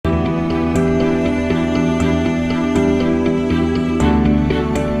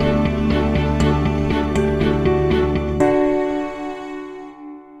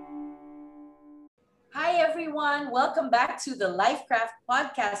welcome back to the Lifecraft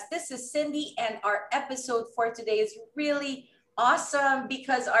podcast. This is Cindy, and our episode for today is really awesome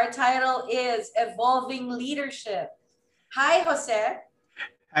because our title is Evolving Leadership. Hi, Jose.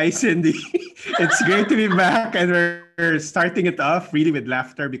 Hi, Cindy. It's great to be back, and we're starting it off really with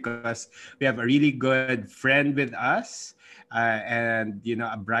laughter because we have a really good friend with us, and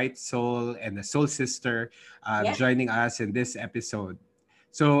a bright soul and a soul sister joining us in this episode.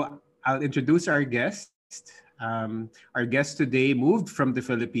 So I'll introduce our guest. Our guest today moved from the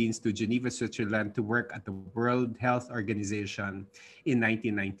Philippines to Geneva, Switzerland to work at the World Health Organization in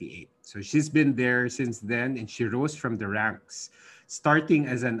 1998. So she's been there since then, and she rose from the ranks, starting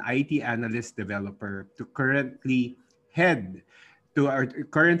as an IT analyst developer to currently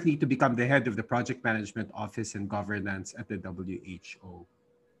to become the head of the project management office and governance at the WHO.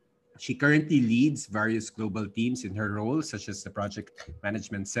 She currently leads various global teams in her roles, such as the Project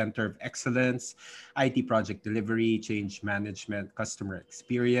Management Center of Excellence, IT project delivery, change management, customer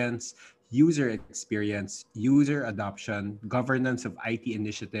experience, user adoption, governance of IT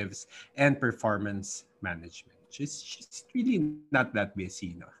initiatives, and performance management. She's really not that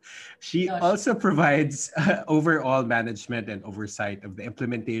busy. No? She also provides overall management and oversight of the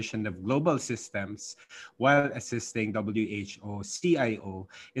implementation of global systems while assisting WHO CIO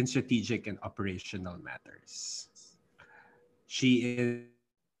in strategic and operational matters. She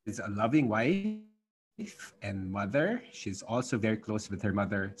is a loving wife and mother. She's also very close with her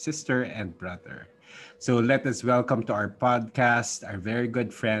mother, sister, and brother. So let us welcome to our podcast our very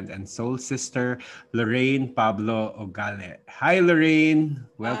good friend and soul sister, Lorraine Pablo Ogale. Hi, Lorraine.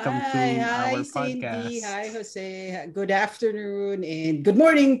 Welcome to our Hi, podcast. Cindy. Hi, Jose. Good afternoon and good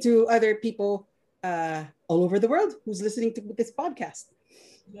morning to other people all over the world who's listening to this podcast.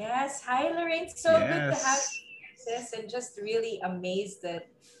 Yes. Hi, Lorraine. So good to have Yes. you here, sis, and just really amazed at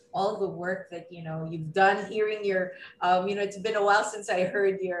all the work that you've done. Hearing your, it's been a while since I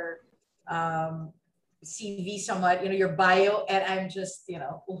heard your um, CV somewhat, your bio, and I'm just, in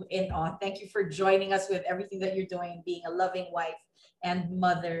awe. Thank you for joining us with everything that you're doing, being a loving wife and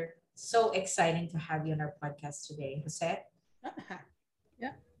mother. So exciting to have you on our podcast today, Jose.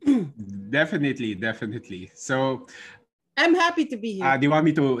 Yeah. Definitely. So, I'm happy to be do here. you want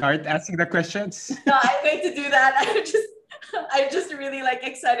me to start asking the questions? No, I'm going to do that. I'm just really like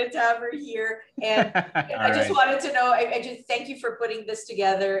excited to have her here. And All I just right. wanted to know, I just thank you for putting this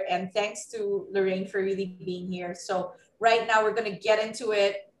together. And thanks to Lorraine for really being here. So right now we're going to get into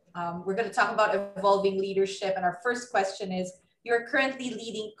it. We're going to talk about evolving leadership. And our first question is, you're currently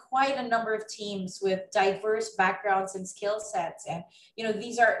leading quite a number of teams with diverse backgrounds and skill sets. And,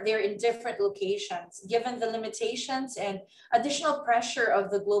 they're in different locations. Given the limitations and additional pressure of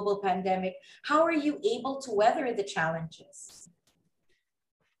the global pandemic, how are you able to weather the challenges?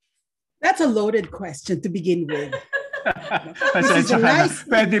 That's a loaded question to begin with. Pasensya ka na.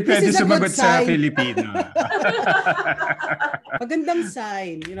 Pwede this is a good sumagot sa sign. Filipino. Magandang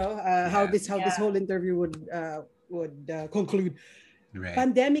sign, how this Yeah. whole interview would conclude. Right.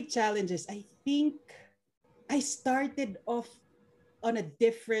 Pandemic challenges. I think I started off on a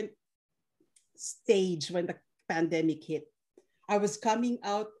different stage when the pandemic hit. I was coming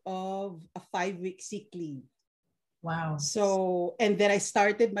out of a 5-week sick leave. Wow. So, and then I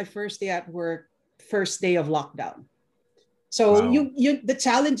started my first day at work, first day of lockdown. So Wow. the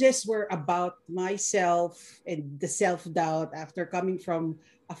challenges were about myself and the self-doubt after coming from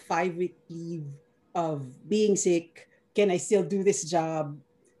a 5-week leave of being sick. Can I still do this job?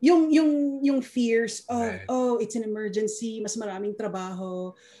 Yung fears of, Right. it's an emergency, mas maraming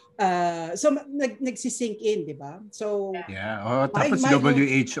trabaho. So nagsisink in, di ba? So Yeah. Oh, tapos my goal,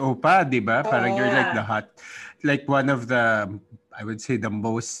 WHO pa, di ba? Parang you're like Yeah. like one of the, I would say, the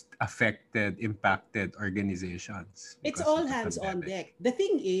most impacted organizations. it's because all of the hands on pandemic. deck. The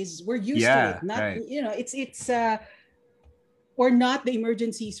thing is, we're used to Yeah, it. Not, right. it's we're not the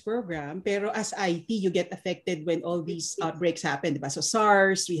emergencies program, pero as IT, you get affected when all these outbreaks happen, diba? So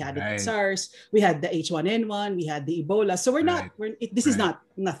SARS, we had it Right. SARS, we had the H1N1, we had the Ebola. So this is Right. not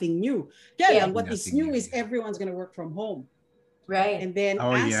nothing new. Kaya Yeah. lang, what is Nothing new new, is yeah. everyone's going to work from home. Right. And then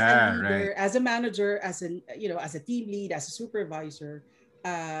Oh, as a yeah, leader, right. as a manager, as a team lead, as a supervisor,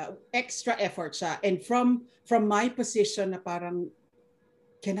 extra effort siya. And from my position na parang,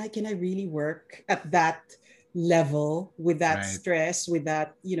 can I really work at that level with that Right. stress, with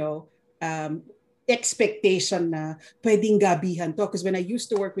that, expectation na pwedeng gabihan to? Because when I used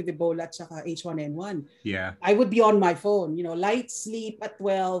to work with Ebola at saka H1N1, Yeah. I would be on my phone, light sleep at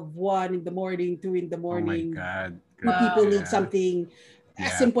 12, 1 in the morning, 2 in the Oh my morning. God. The Wow. people need Yeah. something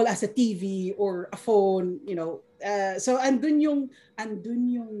as Yeah. simple as a TV or a phone, so andun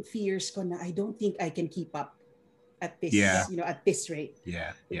yung fears ko na I don't think I can keep up at this, Yeah. at this rate.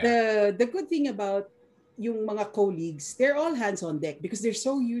 Yeah. The good thing about yung mga colleagues, they're all hands on deck because they're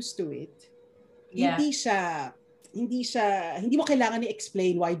so used to it. Yeah. Hindi mo kailangan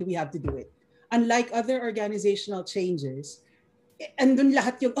i-explain why do we have to do it. Unlike other organizational changes, and dun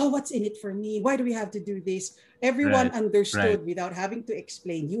lahat yung, what's in it for me? Why do we have to do this? Everyone understood without having to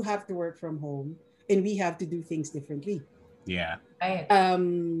explain. You have to work from home and we have to do things differently. Yeah.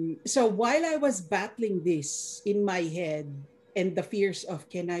 So while I was battling this in my head and the fears of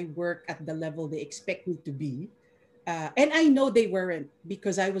can I work at the level they expect me to be, and I know they weren't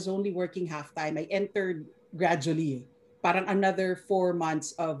because I was only working half-time. I entered gradually. Parang another 4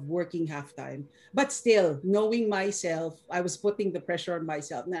 months of working half-time. But still, knowing myself, I was putting the pressure on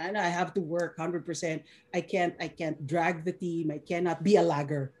myself. Nah, I have to work 100%. I can't drag the team. I cannot be a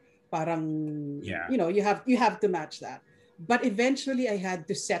lagger. Parang, you have to match that. But eventually I had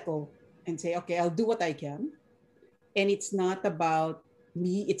to settle and say, okay, I'll do what I can. And it's not about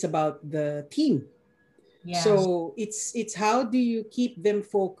me, it's about the team. Yeah. So it's how do you keep them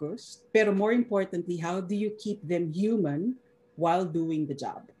focused, pero more importantly, how do you keep them human while doing the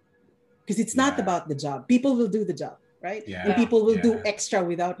job? Because it's not about the job. People will do the job, right? Yeah. And people will do extra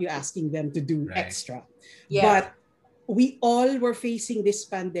without you asking them to do extra. Yeah. But we all were facing this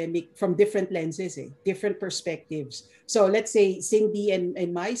pandemic from different lenses, different perspectives. So let's say Cindy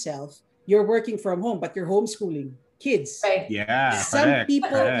and myself, you're working from home, but you're homeschooling kids. Right. Yeah.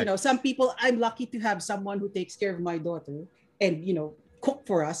 Some people, I'm lucky to have someone who takes care of my daughter and, cook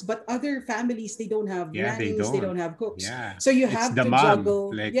for us, but other families, they don't have nannies, they don't have cooks. Yeah. So you have to juggle.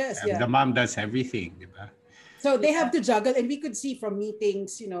 The mom does everything. Diba? So they have to juggle, and we could see from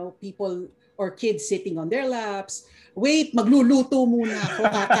meetings, people or kids sitting on their laps. Wait, magluluto muna ako,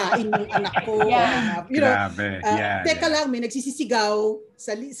 kakain yung anak ko. Teka lang, may nagsisisigaw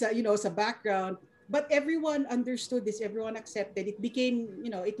sa background. But everyone understood this. Everyone accepted. It became,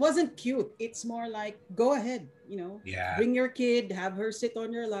 it wasn't cute. It's more like, go ahead, bring your kid, have her sit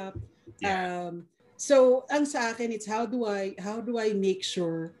on your lap. Yeah. So, ang sa akin, it's how do I make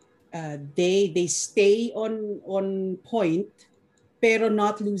sure they stay on point, pero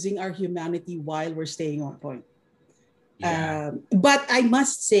not losing our humanity while we're staying on point. Yeah. But I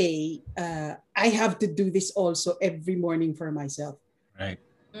must say, I have to do this also every morning for myself. Right.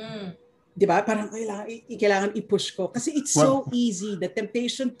 Diba? Parang kailangan i-push ko. Kasi it's so easy. The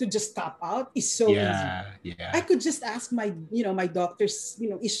temptation to just tap out is so easy. Yeah. I could just ask my doctors,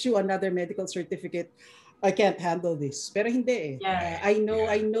 issue another medical certificate. I can't handle this. Pero hindi eh. Yeah.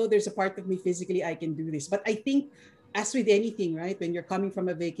 I know there's a part of me physically I can do this. But I think, as with anything, right? When you're coming from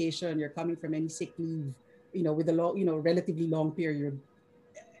a vacation, you're coming from any sick leave, with a long, relatively long period,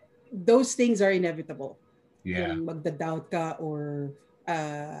 those things are inevitable. Yeah. Yung magda-doubt ka or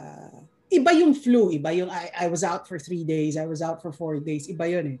iba yung flu, iba yung I was out for 3 days, I was out for 4 days,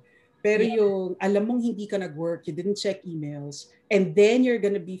 iba yun eh. Pero yung alam mong hindi ka nag-work, you didn't check emails, and then you're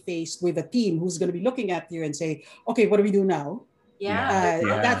gonna be faced with a team who's gonna be looking at you and say, okay, what do we do now?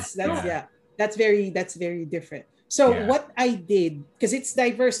 That's very different. So what I did, because it's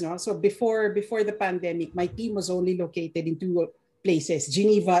diverse, no? So before the pandemic, my team was only located in 2 places,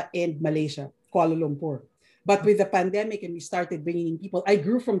 Geneva and Malaysia, Kuala Lumpur. But with the pandemic and we started bringing in people, I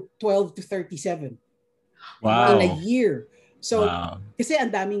grew from 12 to 37 in a year. So, kasi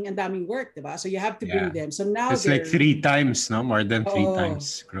ang daming work, diba? So you have to bring them. So now it's like 3 times, no? More than 3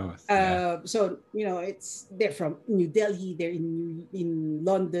 times growth. So, they're from New Delhi, they're in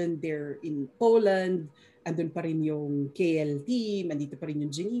London, they're in Poland, andun pa rin yung KL team, andito pa rin yung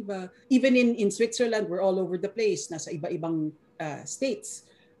Geneva. Even in Switzerland, we're all over the place, nasa iba-ibang states.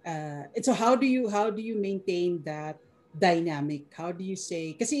 And so how do you maintain that dynamic? How do you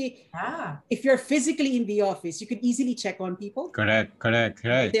say, kasi if you're physically in the office, you could easily check on people. Correct.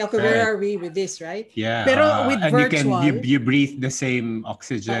 Say, okay, where are we with this, right? Yeah. Pero with virtual, you breathe the same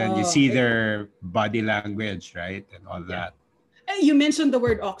oxygen, you see their body language, right? And all that. You mentioned the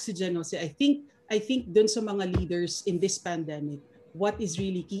word oxygen, Jose. I think dun sa mga leaders in this pandemic, what is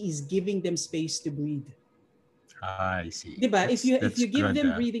really key is giving them space to breathe. I see. Diba? If you give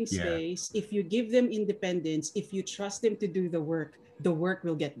them breathing space, if you give them independence, if you trust them to do the work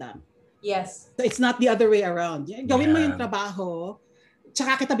will get done. Yes. So it's not the other way around. Gawin mo yung trabaho,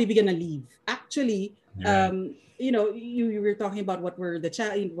 tsaka kita bibigyan ng leave. Actually, you were talking about what were the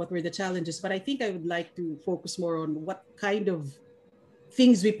challenges, but I think I would like to focus more on what kind of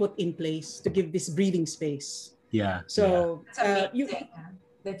things we put in place to give this breathing space. Yeah. So yung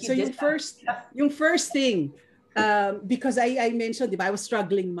first thing. Because I mentioned, I was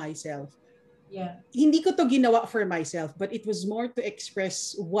struggling myself. Yeah. Hindi ko to ginawa for myself, but it was more to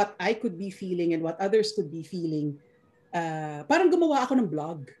express what I could be feeling and what others could be feeling parang gumawa ako ng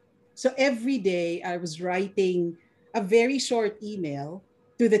blog. So every day I was writing a very short email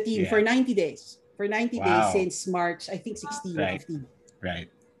to the team for 90 days. For 90 days since March, I think 16 or 15. Right.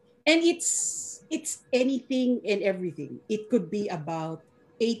 And it's anything and everything. It could be about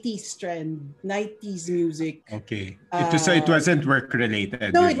 80s trend, 90s music. Okay. So it wasn't work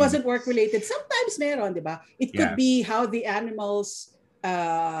related. No, it wasn't work related. Sometimes meron, di ba? It could be how the animals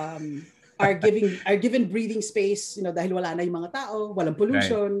are given breathing space, dahil wala na yung mga tao, walang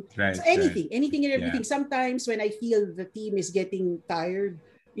pollution. Right. So anything and everything. Sometimes when I feel the team is getting tired,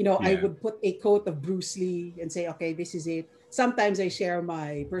 I would put a quote of Bruce Lee and say, okay, this is it. Sometimes I share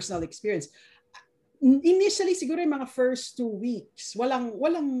my personal experience. Initially, siguro yung mga first 2 weeks, walang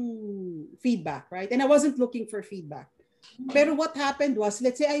feedback, right? And I wasn't looking for feedback. Pero what happened was,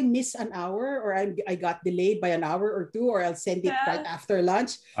 let's say I miss an hour or I got delayed by an hour or 2, or I'll send it right after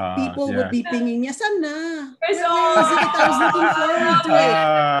lunch. People would be pinging niya, saan na? Where is it? I was looking forward to it.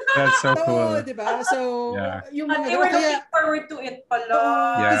 That's so cool. Diba? So, yung mga they were looking forward to it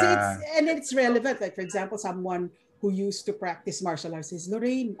pala. And it's relevant. Like, for example, someone who used to practice martial arts says,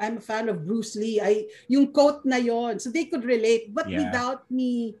 Lorraine, I'm a fan of Bruce Lee. Yung quote na yon. So they could relate, but without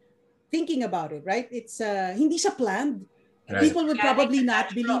me thinking about it, right? It's hindi siya planned. Right. People would probably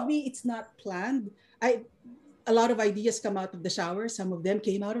not believe me. It's not planned. A lot of ideas come out of the shower. Some of them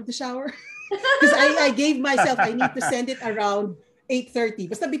came out of the shower. Because I gave myself, I need to send it around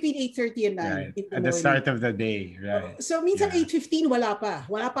 8:30. Basta between 8:30 and 9. Right. At the start of the day. Right. So minsan 8:15, wala pa.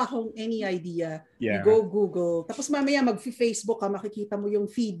 Wala pa akong any idea. Yeah. You go Google. Tapos mamaya mag-Facebook ka, makikita mo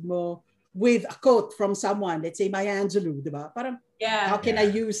yung feed mo with a quote from someone. Let's say Maya Angelou, di ba? Parang, how can I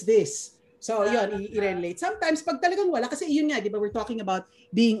use this? So, yun, i-relate. Sometimes, pag talagang wala, kasi yun nga, di ba, we're talking about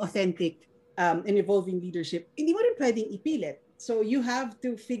being authentic and evolving leadership. Hindi mo rin pwedeng ipilit. So, you have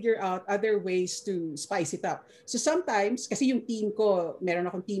to figure out other ways to spice it up. So, sometimes, kasi yung team ko, meron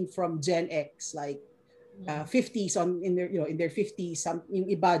akong team from Gen X, like 50s in their 50s, yung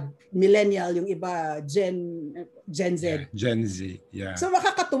iba millennial, yung iba Gen Z. Yeah, Gen Z, yeah. So,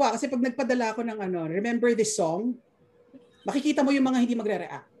 makakatuwa kasi pag nagpadala ko ng remember this song, makikita mo yung mga hindi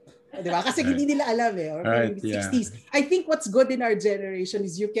magre-react. Diba? Kasi hindi nila alam or 60s. I think what's good in our generation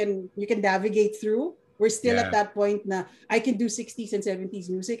is you can navigate through. We're still at that point na I can do 60s and 70s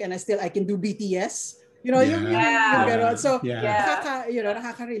music and I can do BTS. Yung gano'n. So,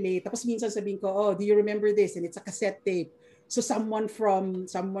 nakaka-relate. Tapos minsan sabihin ko, do you remember this? And it's a cassette tape. So someone from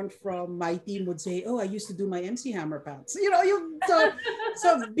my team would say, I used to do my MC Hammer pants. So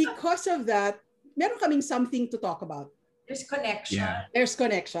because of that, meron kaming something to talk about. There's connection. Yeah. There's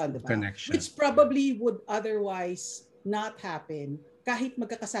connection, diba? Which probably would otherwise not happen kahit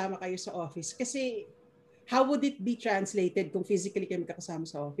magkakasama kayo sa office. Kasi how would it be translated kung physically kayo magkakasama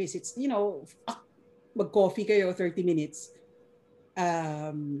sa office? It's, mag-coffee kayo 30 minutes.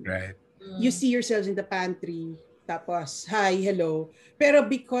 Right. You see yourselves in the pantry. Tapos, hi, hello. Pero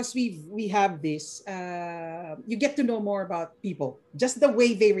because we have this, you get to know more about people. Just the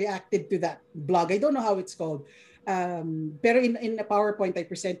way they reacted to that blog. I don't know how it's called. Pero in a PowerPoint, I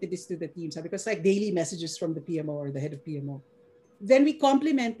presented this to the team. Sabi ko, it's like daily messages from the PMO or the head of PMO. Then we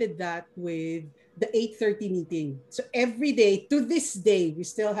complemented that with the 8:30 meeting. So every day, to this day, we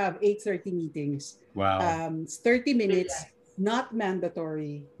still have 8:30 meetings. Wow. It's 30 minutes, not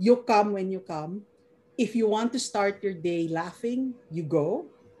mandatory. You come when you come. If you want to start your day laughing, you go.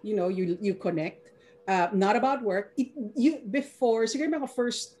 You connect. Not about work. Before, siguro mga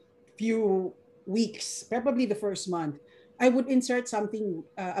first few weeks, probably the first month, I would insert something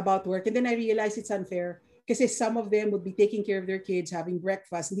about work, and then I realized it's unfair kasi some of them would be taking care of their kids, having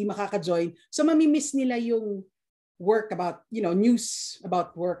breakfast, hindi makaka-join. So mamimiss nila yung work about, news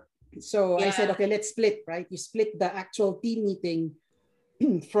about work. So I said, okay, let's split, right? You split the actual team meeting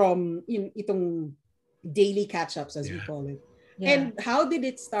from itong daily catch-ups, as we call it. Yeah. And how did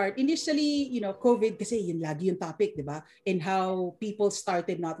it start? Initially, COVID, kasi yun lagi yung topic, di ba? And how people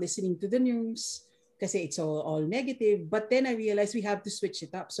started not listening to the news kasi it's all negative. But then I realized we have to switch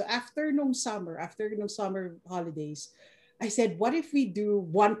it up. So after nung summer holidays, I said, what if we do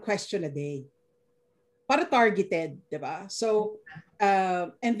one question a day? Para targeted, di ba? So,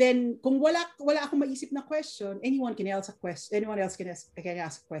 and then kung wala akong maisip na question, anyone else can ask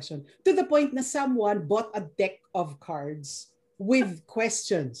a question. To the point na someone bought a deck of cards with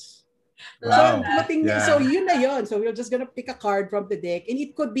questions. Wow. So yun na yun. So we're just gonna pick a card from the deck, and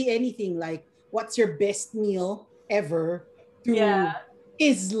it could be anything like, what's your best meal ever?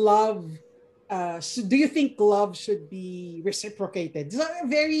 Is love? Do you think love should be reciprocated? So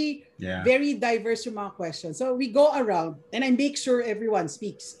very diverse yung mga questions. So we go around, and I make sure everyone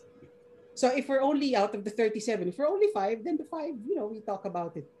speaks. So if we're only out of the 37, if we're only 5, then the 5, we talk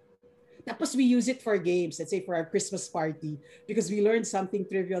about it. Tapos we use it for games, let's say for our Christmas party, because we learned something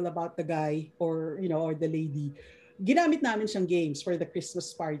trivial about the guy or the lady. Ginamit namin siyang games for the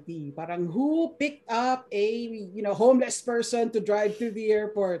Christmas party. Parang who picked up a homeless person to drive to the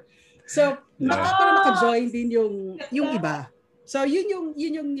airport. So para maka-join din yung iba. So yun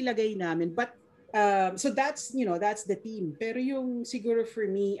yung nilagay namin. But so that's the team. Pero yung siguro for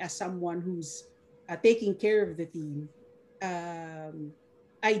me as someone who's taking care of the team,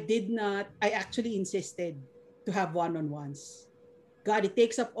 I actually insisted to have one-on-ones. God, it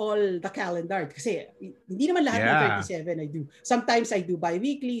takes up all the calendar. Kasi hindi naman lahat ng 37 I do. Sometimes I do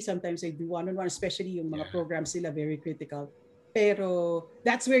bi-weekly, sometimes I do one-on-one, especially yung mga programs sila very critical. Pero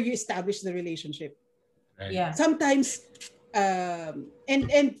that's where you establish the relationship. Right. Yeah. Sometimes, and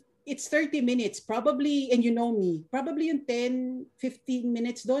it's 30 minutes, probably, and you know me, probably yung 10, 15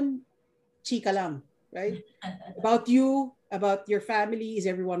 minutes doon, chika lang, right? About you, about your family, is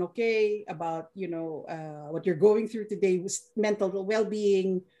everyone okay? About, what you're going through today, mental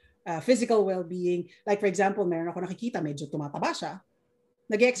well-being, physical well-being. Like, for example, meron ako nakikita, medyo tumataba siya.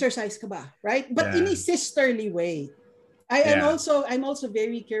 Nag-exercise ka ba? Right? But in a sisterly way. I'm also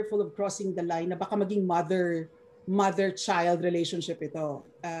very careful of crossing the line na baka maging mother-child relationship ito.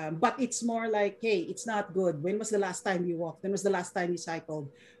 But it's more like, hey, it's not good. When was the last time you walked? When was the last time you cycled?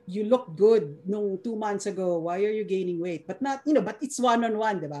 You look good nung 2 months ago. Why are you gaining weight? But not, but it's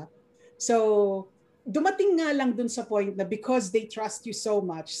one-on-one, di ba? So, dumating nga lang dun sa point na because they trust you so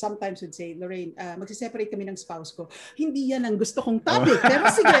much, sometimes would say, Lorraine, magsiseparate kami ng spouse ko. Hindi yan ang gusto kong topic. Pero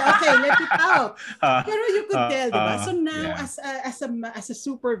sige, okay, let it out. Pero you could tell, di ba? So now, as a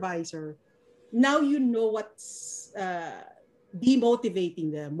supervisor, now you know what's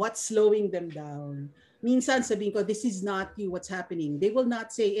demotivating them, what's slowing them down. Minsan sabihin ko, this is not you, what's happening. They will not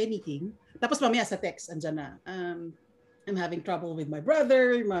say anything. Tapos mamaya sa text, andyan na. I'm having trouble with my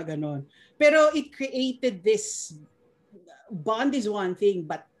brother, mga ganon. Pero it created this bond is one thing,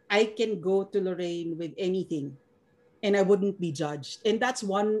 but I can go to Lorraine with anything and I wouldn't be judged. And that's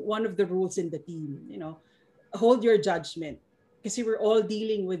one of the rules in the team, hold your judgment. Kasi we're all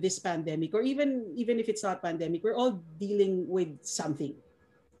dealing with this pandemic, or even if it's not pandemic, we're all dealing with something.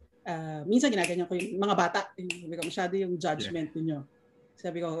 Minsan ginaganyan ko yung mga bata, sabi ko, masyado yung judgment niyo.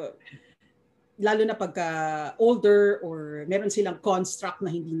 Sabi ko, lalo na pagka older or meron silang construct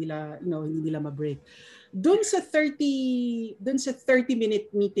na hindi nila ma-break. Doon sa 30-minute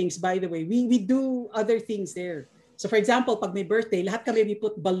meetings, by the way, we do other things there. So for example, pag may birthday, lahat kami we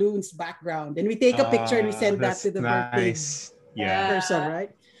put balloons background and we take a picture and we send that to the birthday person, right?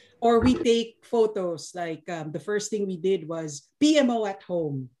 Or we take photos. Like the first thing we did was PMO at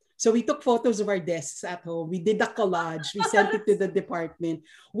home. So we took photos of our desks at home. We did a collage. We sent it to the department.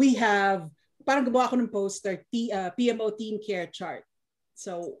 We have, parang gawa ako ng poster, PMO team care chart.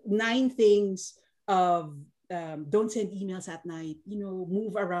 So 9 things of don't send emails at night,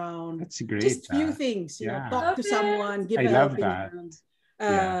 move around. That's great. Just few things, talk to someone, give a helping hand.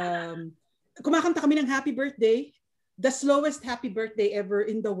 Kumakanta kami ng happy birthday. The slowest happy birthday ever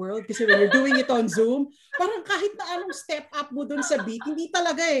in the world kasi when you're doing it on Zoom, parang kahit na anong step up mo dun sa beat, hindi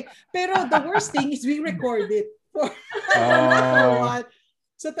talaga eh. Pero the worst thing is we record it.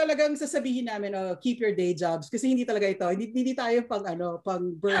 So talagang sasabihin namin, keep your day jobs kasi hindi talaga ito. Hindi tayo pang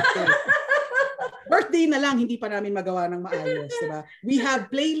birthday. Birthday na lang, hindi pa namin magawa ng maayos, diba? We have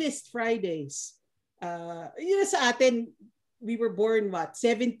playlist Fridays. Yun sa atin, we were born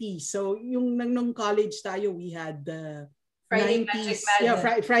 70s. So yung nung college tayo, we had the Friday 90s. Magic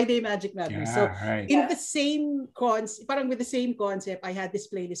Madness. Friday Magic Madness. Yeah, so right. in the same parang with the same concept, I had this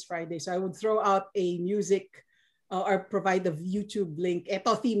playlist Friday. So I would throw out a music or provide the YouTube link.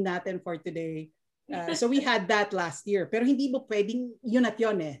 Ito theme natin for today. So we had that last year. Pero hindi mo pwedeng yun at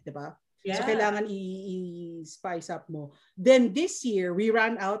yun eh, di ba? Yeah. So kailangan i-spice up mo. Then this year, we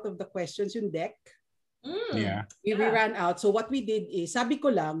ran out of the questions yung deck. We ran out. So what we did is, sabi ko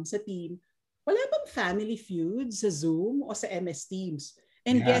lang sa team, wala bang family feud sa Zoom o sa MS Teams?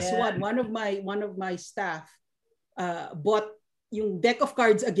 And guess what? One of my staff bought yung deck of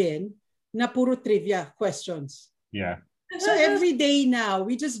cards again na puro trivia questions. Yeah. So every day now,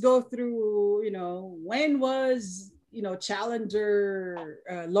 we just go through, when was Challenger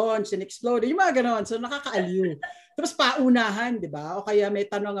launched and exploded, yung mga ganon. So nakakaaliw. Tapos paunahan, di ba? O kaya may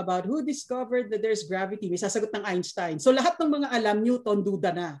tanong about who discovered that there's gravity. May sasagot ng Einstein. So lahat ng mga alam, Newton,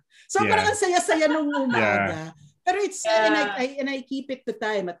 duda na. So parang ang saya-saya nung umaga. Pero it's, and I keep it to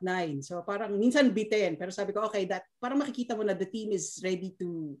time at 9. So parang minsan bitin. Pero sabi ko, okay, parang makikita mo na the team is ready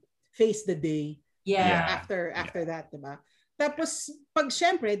to face the day after that, di ba? Tapos, pag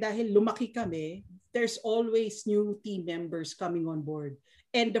syempre, dahil lumaki kami, there's always new team members coming on board.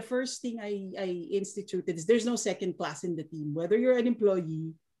 And the first thing I instituted is there's no second class in the team. Whether you're an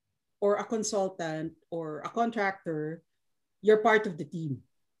employee or a consultant or a contractor, you're part of the team.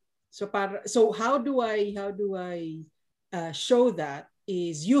 So how do I show that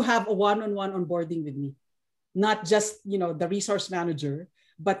is you have a one-on-one onboarding with me, not just the resource manager,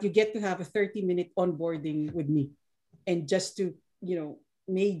 but you get to have a 30-minute onboarding with me. And just to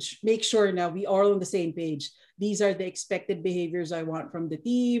make sure now we are on the same page. These are the expected behaviors I want from the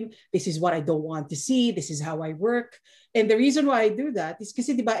team. This is what I don't want to see. This is how I work. And the reason why I do that is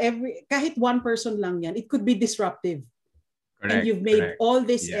kasi diba kahit one person lang yan, it could be disruptive. Correct, and you've made all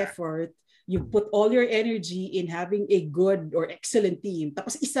this effort. You put all your energy in having a good or excellent team.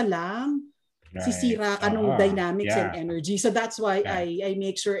 Tapos isa lang, sisira ka ng dynamics and energy. So that's why I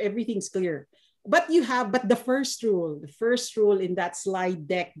make sure everything's clear. But the first rule in that slide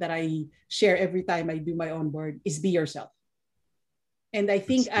deck that I share every time I do my onboard is be yourself. And I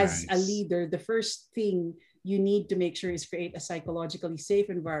think as a leader, the first thing you need to make sure is create a psychologically safe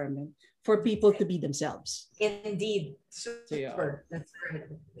environment for people to be themselves. Indeed. Super. That's right.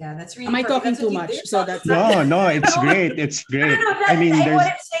 Yeah, that's really. Am I talking too much? So that's no, it's great. It's great. I mean, what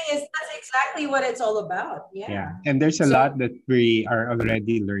I'm saying is that's exactly what it's all about. Yeah. And there's a lot that we are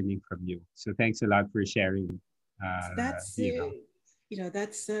already learning from you. So thanks a lot for sharing. That's what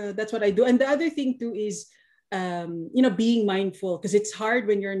I do. And the other thing too is being mindful, because it's hard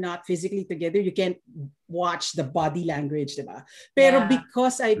when you're not physically together. You can't watch the body language, diba? Pero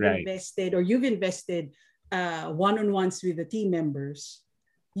because I've invested, or you've invested one-on-ones with the team members,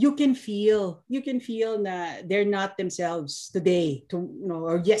 you can feel na they're not themselves today,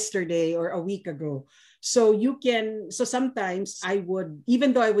 or yesterday, or a week ago. So sometimes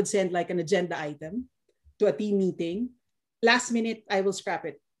even though I would send like an agenda item to a team meeting, last minute I will scrap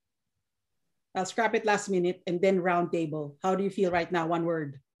it. I'll scrap it last minute and then round table. How do you feel right now? One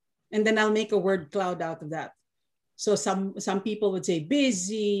word. And then I'll make a word cloud out of that. So some people would say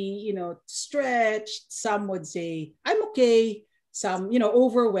busy, stretched. Some would say I'm okay. Some,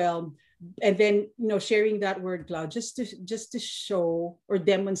 overwhelmed. And then, sharing that word cloud just to show or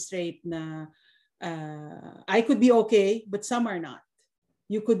demonstrate na I could be okay, but some are not.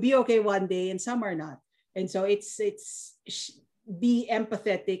 You could be okay one day and some are not. And so it's be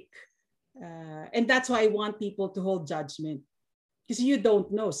empathetic. And that's why I want people to hold judgment, because you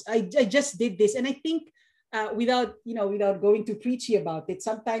don't know. I just did this, and I think without going too preachy about it,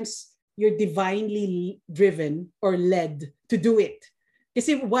 sometimes you're divinely driven or led to do it.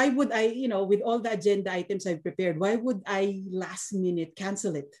 Because why would I, with all the agenda items I've prepared, why would I last minute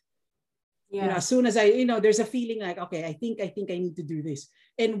cancel it? Yeah. As soon as there's a feeling like, okay, I think I need to do this.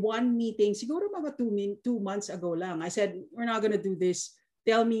 And one meeting, siguro mga 2 months ago lang, I said, we're not gonna do this.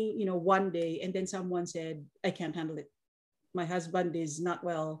 Tell me, one day. And then someone said, I can't handle it. My husband is not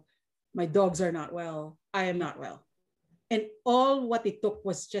well. My dogs are not well. I am not well. And all what it took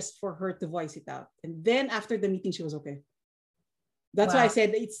was just for her to voice it out. And then after the meeting, she was okay. That's why I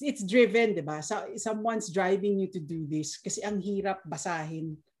said it's driven, diba? So, someone's driving you to do this kasi ang hirap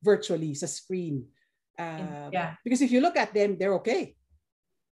basahin virtually sa screen. Because if you look at them, they're okay.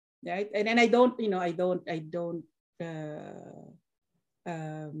 Right? And I don't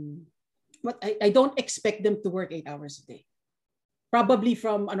I don't expect them to work 8 hours a day. Probably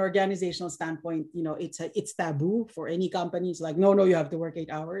from an organizational standpoint, it's taboo for any companies. Like, no, you have to work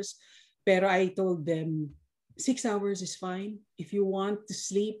 8 hours. Pero I told them 6 hours is fine. If you want to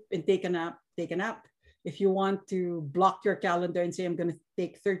sleep and take a nap, take a nap. If you want to block your calendar and say, I'm going to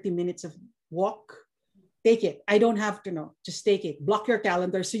take 30 minutes of walk, take it. I don't have to know. Just take it. Block your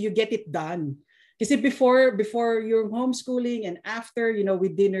calendar so you get it done. Kasi before your homeschooling and after,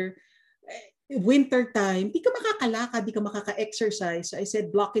 with dinner, winter time, di ka makakalakad, di ka makaka-exercise. I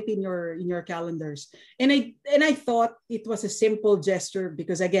said, block it in your calendars. And I thought it was a simple gesture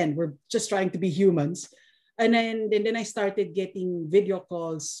because, again, we're just trying to be humans. And then I started getting video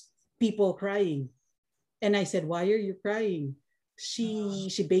calls, people crying. And I said, why are you crying? She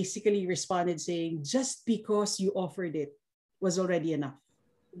basically responded saying, just because you offered it was already enough.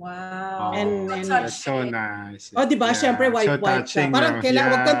 Wow. And that's so nice. Oh, di ba? Siyempre, wipe ka. Parang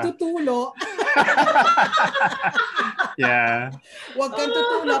kailangan, wag kang tutulo. Wag kang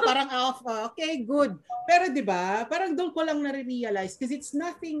tutulo, parang off. Okay, good. Pero di ba, parang doon ko lang nare-realize because it's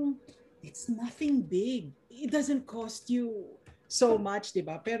nothing big. It doesn't cost you so much, di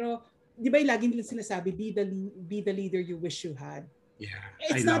ba? Pero, di ba, lagi nila sinasabi, be the leader you wish you had. Yeah.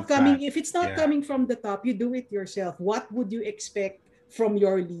 It's not coming, if it's not coming from the top, you do it yourself. What would you expect from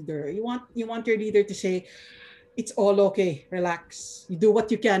your leader? You want your leader to say, it's all okay. Relax. You do what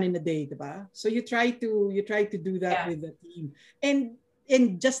you can in a day, diba? So you try to do that with the team.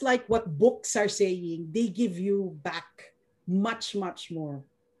 And just like what books are saying, they give you back much, much more.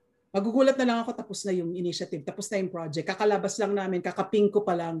 Magugulat na lang ako, tapos na yung initiative, tapos na yung project. Kakalabas lang namin, kakaping ko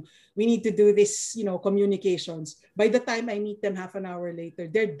pa lang. We need to do this, communications. By the time I meet them half an hour later,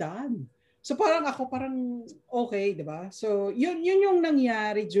 they're done. So parang okay, di ba? So yun yung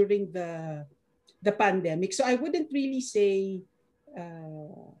nangyari during the pandemic. So I wouldn't really say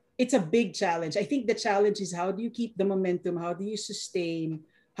it's a big challenge. I think the challenge is, how do you keep the momentum? How do you sustain?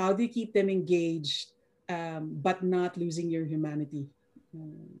 How do you keep them engaged, but not losing your humanity?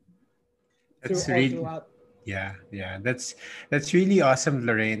 That's really, yeah. That's really awesome,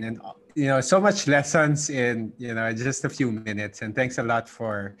 Lorraine, and so much lessons in just a few minutes. And thanks a lot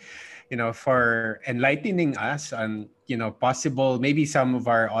for for enlightening us on possible, maybe some of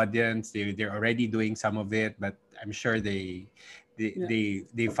our audience they're already doing some of it, but I'm sure they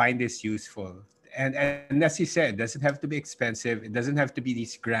find this useful. And as you said, it doesn't have to be expensive. It doesn't have to be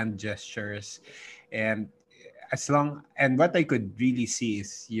these grand gestures, and what I could really see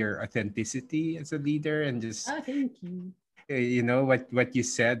is your authenticity as a leader, and just thank you. What you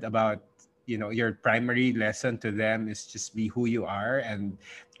said about your primary lesson to them is just be who you are and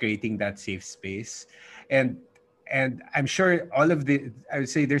creating that safe space. And I'm sure I would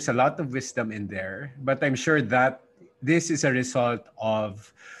say there's a lot of wisdom in there, but I'm sure that this is a result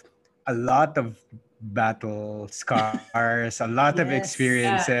of a lot of battle scars, a lot of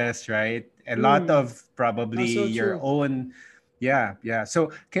experiences, right? A lot of probably your own. Yeah.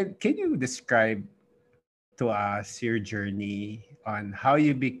 So can you describe to us your journey on how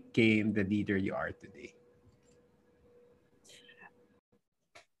you became the leader you are today?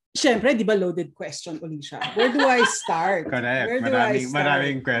 Siyempre, di ba loaded question, Alicia? Where do I start? Correct.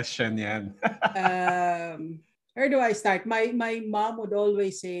 Maraming question yan. Where do I start? My mom would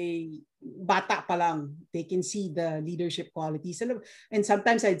always say, bata pa lang, they can see the leadership qualities. And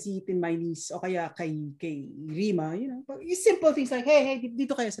sometimes I'd see it in my niece o kaya kay Rima, simple things like, hey,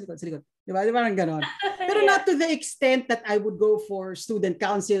 dito kayo sa likod. Diba? Parang ganon. Pero not to the extent that I would go for student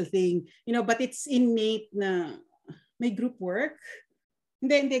council thing, but it's innate na may group work.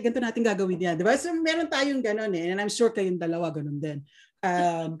 Hindi, ganito natin gagawin yan. Diba? So meron tayong ganon and I'm sure kayong dalawa ganon din.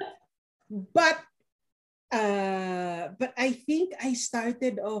 But I think I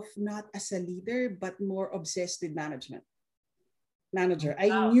started off not as a leader, but more obsessed with manager.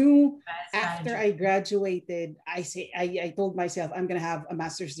 I knew after I graduated, I told myself I'm going to have a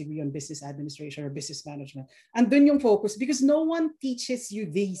master's degree on business administration or business management. And then yung focus, because no one teaches you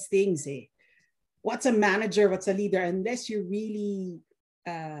these things. What's a manager? What's a leader? Unless you really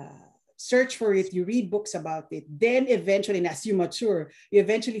search for it, you read books about it. Then eventually, and as you mature, you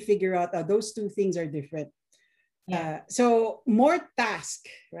eventually figure out those two things are different. So more task,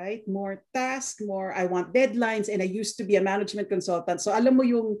 right? More I want deadlines, and I used to be a management consultant. So alam mo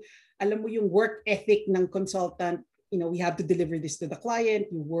yung work ethic ng consultant, we have to deliver this to the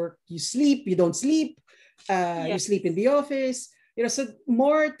client. You work, you sleep, you don't sleep. You sleep in the office. So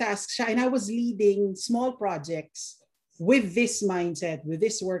more tasks siya. And I was leading small projects with this mindset, with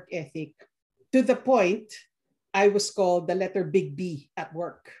this work ethic, to the point I was called the letter big B at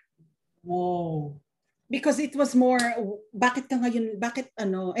work. Whoa. Because it was more, bakit ka ngayon,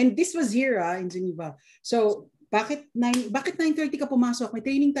 and this was here in Geneva. So, bakit 9:30 ka pumasok? May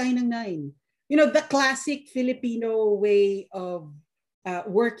training tayo ng 9. The classic Filipino way of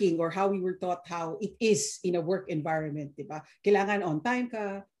working, or how we were taught how it is in a work environment, diba? Kailangan on time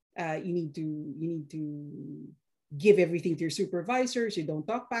ka, you need to give everything to your supervisors, you don't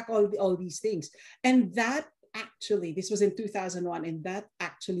talk back, all these things. And that actually, this was in 2001, and that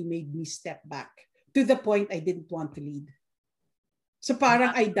actually made me step back. To the point I didn't want to lead. So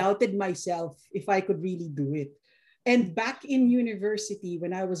parang I doubted myself if I could really do it. And back in university,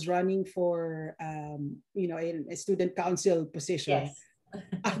 when I was running for, a student council position,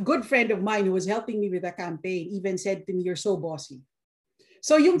 a good friend of mine who was helping me with a campaign even said to me, "You're so bossy."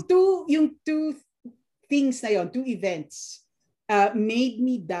 So yung two things na yon, two events, made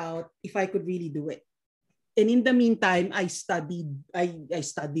me doubt if I could really do it. And in the meantime, I studied,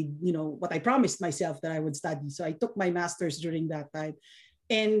 what I promised myself that I would study. So I took my master's during that time.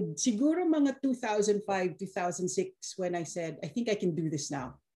 And siguro mga 2005, 2006, when I said, I think I can do this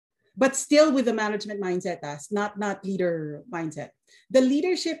now. But still with the management mindset, not leader mindset. The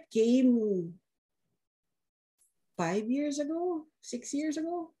leadership came 5 years ago, 6 years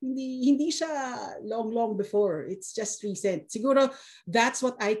ago. Hindi siya long before. It's just recent. Siguro that's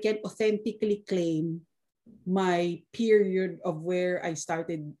what I can authentically claim my period of where I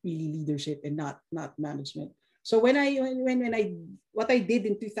started really leadership and not management. So when I what I did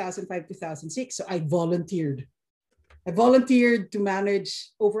in 2005, 2006, so I volunteered. I volunteered to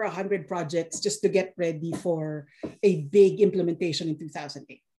manage over 100 projects just to get ready for a big implementation in 2008.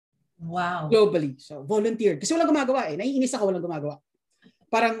 Wow. Globally. So volunteered. Kasi walang gumagawa eh. Naiinis ako walang gumagawa.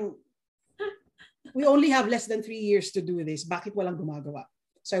 Parang we only have less than 3 years to do this. Bakit walang gumagawa?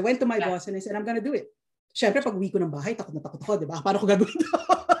 So I went to my boss and I said, I'm gonna do it. Siyempre, pag uwi ko ng bahay, takot na takot ako, di ba? Paano ko gagawin ito?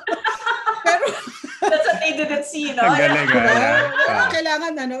 Pero, that's what they didn't see, no? Ang galing,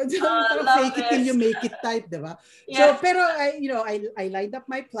 kailangan, fake it till you make it type, di ba? Yeah. So, pero, I lined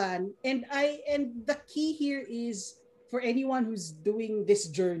up my plan, and the key here is, for anyone who's doing this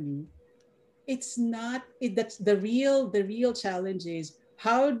journey, that's the real challenge is,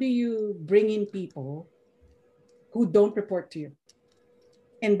 how do you bring in people who don't report to you?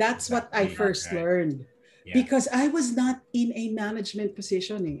 And that's what I first learned. Yeah. Because I was not in a management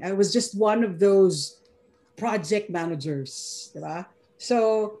positioning. I was just one of those project managers, diba?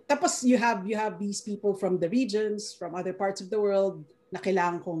 So, tapos you have these people from the regions, from other parts of the world, na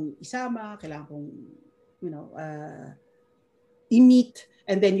kailangan kong isama, kailangan kong, i-meet.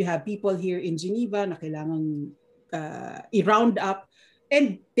 And then you have people here in Geneva na kailangan i-round up.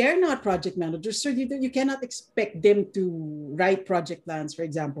 And they're not project managers, so you cannot expect them to write project plans, for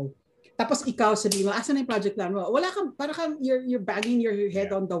example. Tapos ikaw sabihin mo, asan na yung project plan mo? Wala kang, parang you're banging your head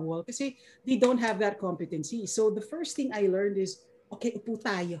on the wall kasi they don't have that competency. So the first thing I learned is, okay, upo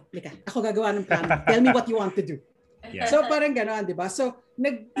tayo. Lika, ako gagawa ng plan. Tell me what you want to do. Yeah. So parang gano'n, di ba? So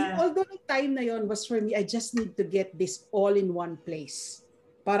although the time na yon was for me, I just need to get this all in one place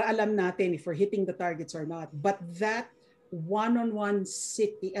para alam natin if we're hitting the targets or not. But that one-on-one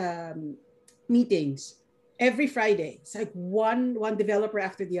meetings every Friday. It's like one developer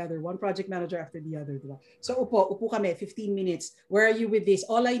after the other, one project manager after the other. Diba? So upo kami, 15 minutes. Where are you with this?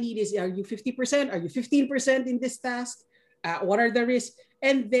 All I need is, are you 50%? Are you 15% in this task? What are the risks?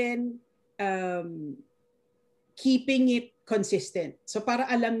 And then keeping it consistent. So para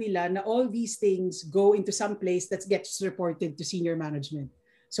alam nila na all these things go into some place that gets reported to senior management.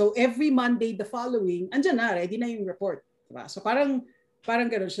 So every Monday the following, andyan na, ready na yung report. Diba? So parang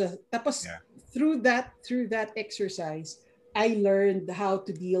gano'n siya. Tapos through that exercise, I learned how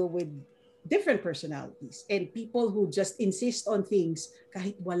to deal with different personalities and people who just insist on things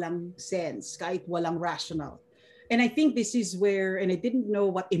kahit walang sense, kahit walang rational. And I think this is where, and I didn't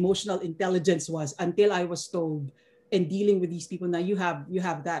know what emotional intelligence was until I was told, and dealing with these people, now you have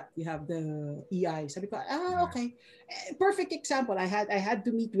that, you have the EI. Sabi ko, okay. Perfect example. I had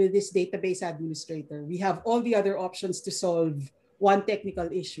to meet with this database administrator. We have all the other options to solve one technical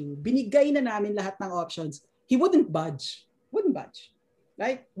issue. Binigay na namin lahat ng options. He wouldn't budge.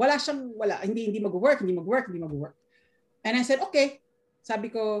 Right? Hindi mag-work. And I said, okay. Sabi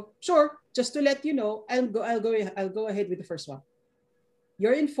ko, sure, just to let you know, I'll go ahead with the first one.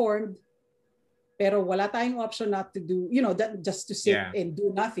 You're informed, pero wala tayong option not to do, that just to sit and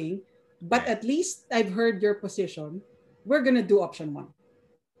do nothing. But at least I've heard your position. We're gonna do option 1.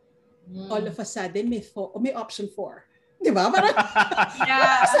 All of a sudden, may option 4. Diba? Parang,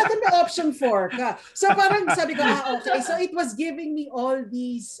 all of a sudden, may option 4 ka. So parang sabi ko, okay. So it was giving me all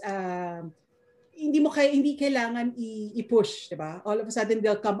these, hindi kailangan i-push, diba? All of a sudden,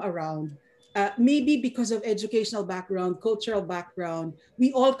 they'll come around. Maybe because of educational background, cultural background,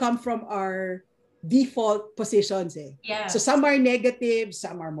 we all come from our default positions. Yeah. So some are negative,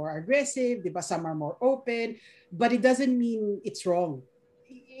 some are more aggressive, diba? Some are more open, but it doesn't mean it's wrong.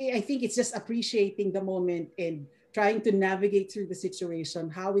 I think it's just appreciating the moment and trying to navigate through the situation,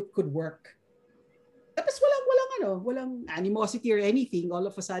 how it could work. Tapos walang animosity or anything. All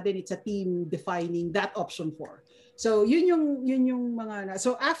of a sudden, it's a team defining that option 4. So yun yung mga.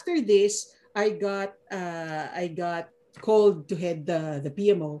 So after this, I got called to head the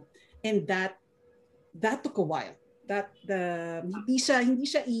PMO, and that took a while. Hindi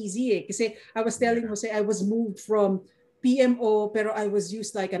siya easy kasi I was telling Jose, I was moved from PMO, pero I was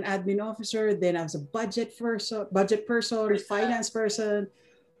used like an admin officer, then I was a budget person, finance person,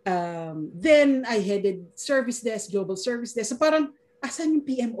 then I headed service desk, global service desk. So parang, asan yung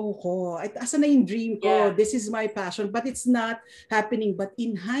PMO ko? Asan na yung dream ko? This is my passion, but it's not happening. But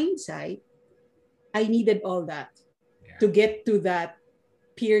in hindsight, I needed all that to get to that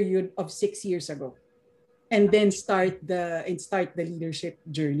period of 6 years ago. And then start the leadership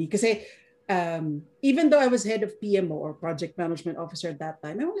journey. Kasi even though I was head of PMO or project management officer at that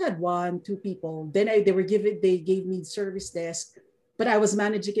time, I only had 1-2 people. Then they gave me service desk, but I was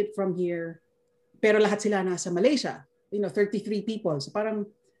managing it from here. Pero lahat sila nasa Malaysia. 33 people. So parang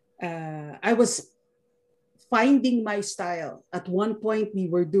I was finding my style. At one point, we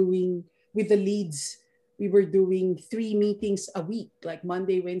were doing with the leads. we were doing 3 meetings a week, like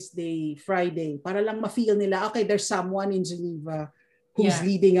Monday, Wednesday, Friday, para lang ma-feel nila, okay, there's someone in Geneva who's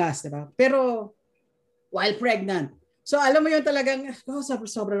leading us, diba? Pero while pregnant. So alam mo yun talagang,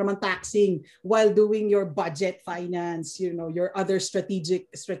 sobra naman taxing while doing your budget, finance, your other strategic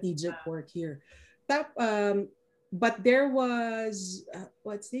work here. But there was,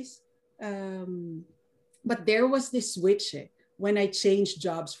 what's this? But there was this switch when I changed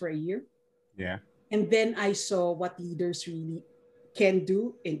jobs for a year. Yeah. And then I saw what leaders really can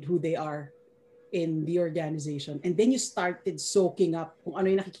do and who they are in the organization. And then you started soaking up kung ano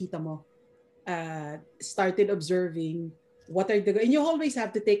yung nakikita mo. Started observing what are the, and you always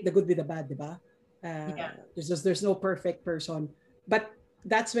have to take the good with the bad, diba? There's no perfect person. But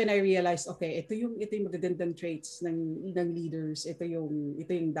that's when I realized, okay, ito yung magagandang traits ng leaders. Ito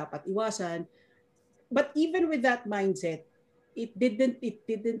yung dapat iwasan. But even with that mindset, it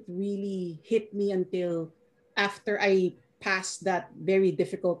didn't really hit me until after I passed that very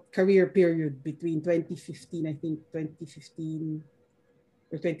difficult career period between 2015, I think 2015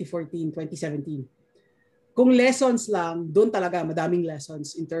 or 2014, 2017. Kung lessons lang, doon talaga madaming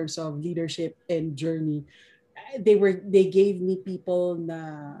lessons in terms of leadership and journey. They gave me people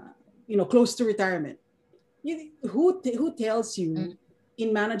na, close to retirement. Who tells you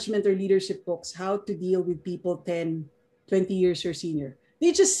in management or leadership books how to deal with people 10, 20 years your senior?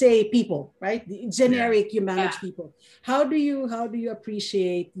 They just say people, right? Generic, you manage people. How do you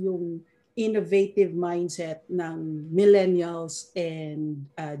appreciate yung innovative mindset ng millennials and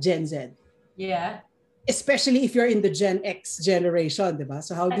Gen Z? Yeah. Especially if you're in the Gen X generation, diba?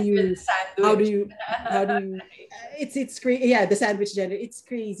 So how do you it's crazy. Yeah, the sandwich generation. It's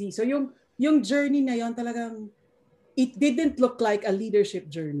crazy. So yung journey na yon talagang it didn't look like a leadership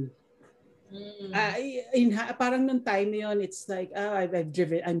journey. Parang nung time na yon, it's like I'm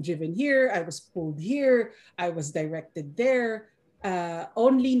driven here, I was pulled here, I was directed there.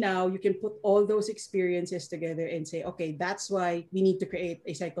 Only now you can put all those experiences together and say, okay, that's why we need to create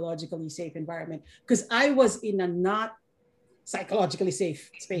a psychologically safe environment. Because I was in a not psychologically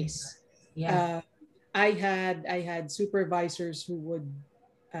safe space. Yeah. I had supervisors who would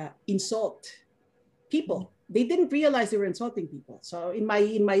insult people. They didn't realize they were insulting people. So in my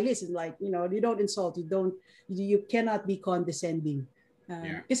list, it's like, you don't insult, you cannot be condescending.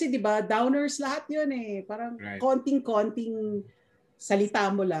 Kasi diba, downers lahat yun eh. Parang konting salita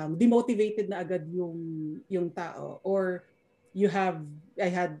mo lang, demotivated na agad yung tao. Or I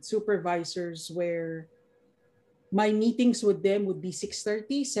had supervisors where my meetings with them would be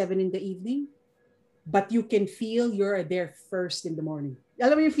 6:30, 7 in the evening, but you can feel you're there first in the morning.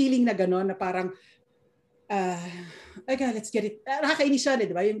 Alam mo yung feeling na gano'n, na parang, okay, let's get it. Nakakainis siya,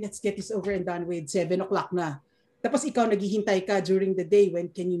 diba? Yung let's get this over and done with, 7 o'clock na. Tapos ikaw naghihintay ka during the day, when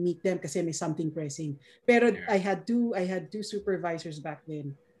can you meet them kasi may something pressing. Pero I had two supervisors back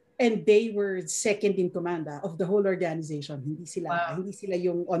then, and they were second in command of the whole organization. Hindi sila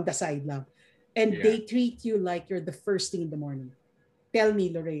yung on the side lang. And they treat you like you're the first thing in the morning. Tell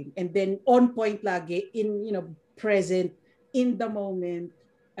me, Lorraine. And then on point lagi, present in the moment.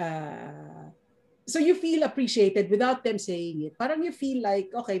 So you feel appreciated without them saying it. Parang you feel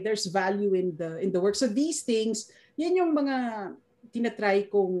like, okay, there's value in the work. So these things, yan yung mga tinatry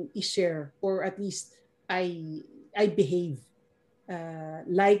kong i-share, or at least I behave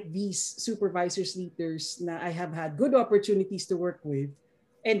like these supervisors, leaders na I have had good opportunities to work with,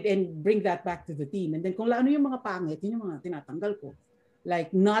 and bring that back to the team. And then kung ano yung mga pangit, yun yung mga tinatanggal ko.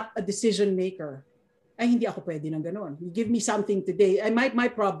 Like not a decision maker. Ay, hindi ako pwede ng ganon. You give me something today. My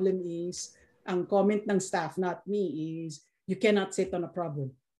problem is, ang comment ng staff, not me, is you cannot sit on a problem.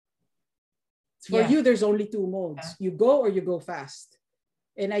 For you, there's only 2 modes. You go or you go fast.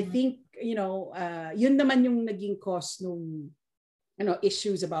 And I think, yun naman yung naging cause nung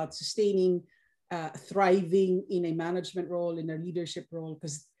issues about sustaining, thriving in a management role, in a leadership role,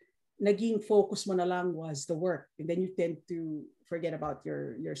 because naging focus mo na lang was the work, and then you tend to forget about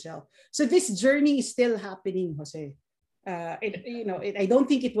yourself. So this journey is still happening, Jose. I don't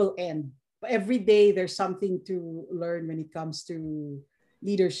think it will end. Every day there's something to learn when it comes to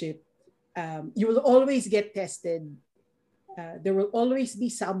leadership. You will always get tested. There will always be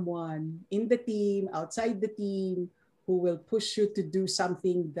someone in the team, outside the team, who will push you to do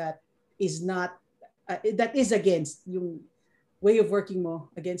something that is not, that is against yung way of working mo,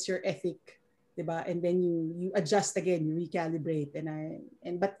 against your ethic, diba? And then you adjust again, you recalibrate.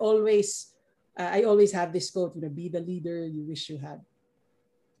 But always, I always have this quote, be the leader you wish you had.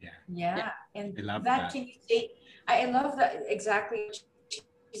 Yeah. And that can you say, I love that exactly what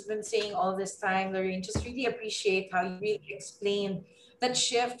she's been saying all this time, Lorraine. Just really appreciate how you really explained that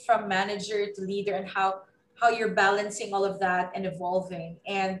shift from manager to leader, and how how you're balancing all of that and evolving.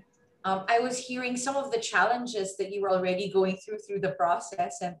 And I was hearing some of the challenges that you were already going through the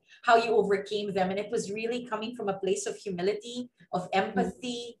process and how you overcame them. And it was really coming from a place of humility, of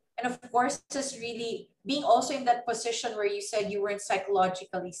empathy, and of course, just really being also in that position where you said you weren't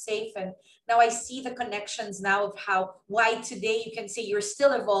psychologically safe. And now I see the connections now of why today you can say you're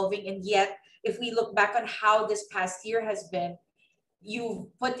still evolving. And yet, if we look back on how this past year has been, you've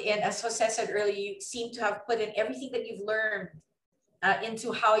put in, as Jose said earlier, you seem to have put in everything that you've learned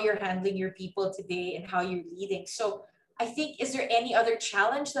into how you're handling your people today and how you're leading. So I think, is there any other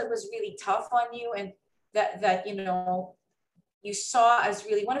challenge that was really tough on you and that you know, you saw as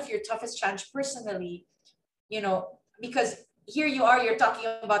really one of your toughest challenge personally, you know, because here you are, you're talking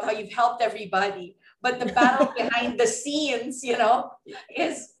about how you've helped everybody, but the battle behind the scenes, you know,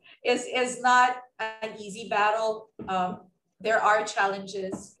 is not an easy battle. There are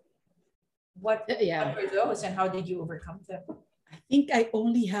challenges. What were those and how did you overcome them? I think I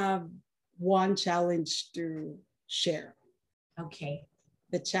only have one challenge to share. Okay.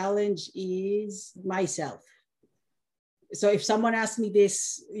 The challenge is myself. So if someone asked me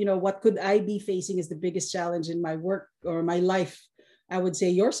this, you know, what could I be facing as the biggest challenge in my work or my life? I would say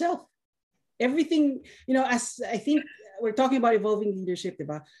yourself. Everything, you know, as I think we're talking about evolving leadership,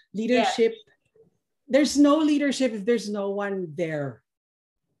 diba? Leadership, there's no leadership if there's no one there.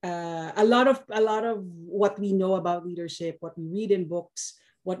 A lot of what we know about leadership, what we read in books,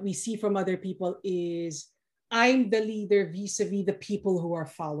 what we see from other people is I'm the leader vis-a-vis the people who are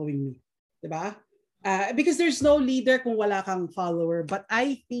following me, diba? Because there's no leader kung wala kang follower. But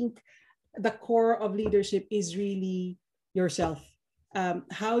I think the core of leadership is really yourself.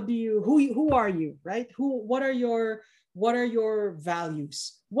 How do you, who are you, right? What are your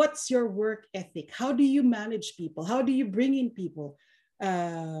values? What's your work ethic? How do you manage people? How do you bring in people?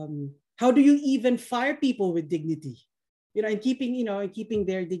 How do you even fire people with dignity? You know, and keeping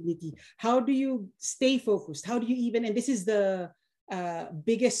their dignity. How do you stay focused? How do you even, and this is the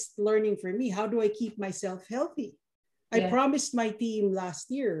biggest learning for me, how do I keep myself healthy? I promised my team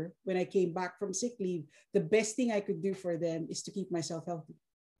last year when I came back from sick leave, the best thing I could do for them is to keep myself healthy.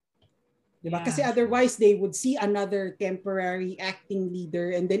 Diba? Kasi otherwise they would see another temporary acting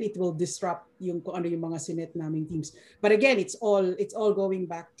leader and then it will disrupt yung kung ano yung mga sinet naming teams. But again, it's all going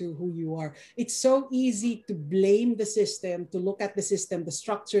back to who you are. It's so easy to blame the system, to look at the system, the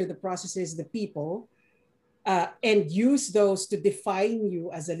structure, the processes, the people, and use those to define you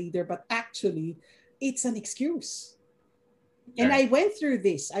as a leader. But actually, it's an excuse. And I went through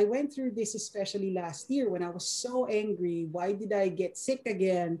this. Especially last year when I was so angry. Why did I get sick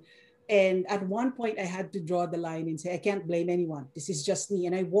again? And at one point, I had to draw the line and say, I can't blame anyone. This is just me.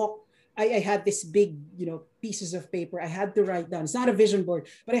 And I had this big, pieces of paper. I had to write down. It's not a vision board,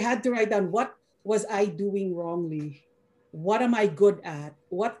 but I had to write down, what was I doing wrongly? What am I good at?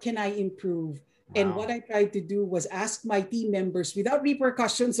 What can I improve? Wow. And what I tried to do was ask my team members without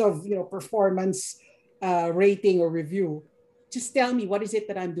repercussions of, performance rating or review. Just tell me, what is it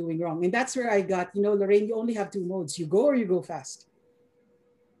that I'm doing wrong? And that's where I got, Lorraine, you only have two modes. You go or you go fast.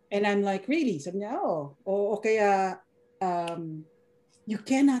 And I'm like, really? Sabi niya, okay. You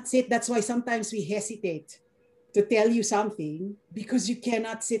cannot sit. That's why sometimes we hesitate to tell you something because you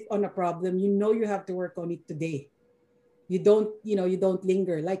cannot sit on a problem. You have to work on it today. You don't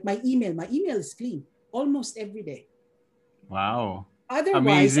linger. Like my email is clean almost every day. Wow.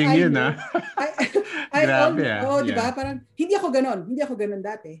 Otherwise, amazing yun, ha? Grabe, diba? Parang, hindi ako ganon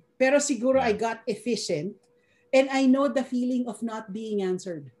dati. Pero siguro I got efficient and I know the feeling of not being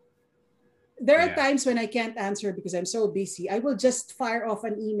answered. There are times when I can't answer because I'm so busy. I will just fire off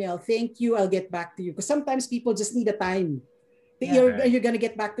an email. Thank you. I'll get back to you. Because sometimes people just need a time. You're going to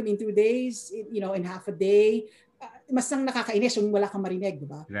get back to me in 2 days, in half a day. Mas nang nakakainis yung wala kang marinig,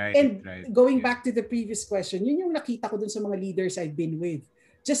 diba? And going back to the previous question, yun yung nakita ko dun sa mga leaders I've been with.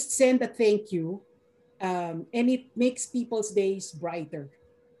 Just send a thank you, and it makes people's days brighter.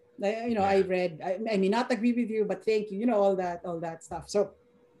 I read, I may not agree with you, but thank you, all that stuff. So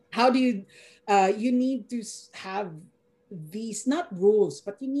how do you, you need to have these, not rules,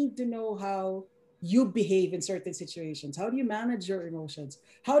 but you need to know how you behave in certain situations. How do you manage your emotions?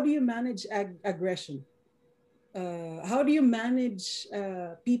 How do you manage aggression? How do you manage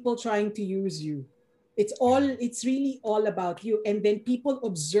people trying to use you? It's really all about you. And then people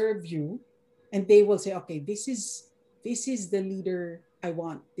observe you and they will say, okay, this is the leader I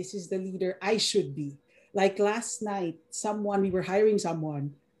want. This is the leader I should be. Like last night, we were hiring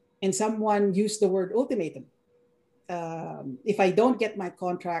someone and someone used the word ultimatum. If I don't get my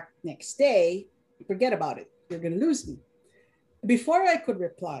contract next day, forget about it. You're going to lose me. Before I could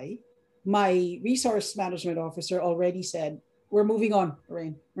reply, my resource management officer already said, we're moving on,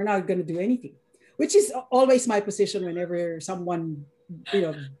 Lorraine. We're not going to do anything, which is always my position whenever someone,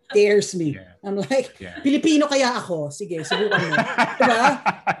 dares me. Yeah. I'm like, Yeah. Pilipino kaya ako? Sige, subukan mo. Diba?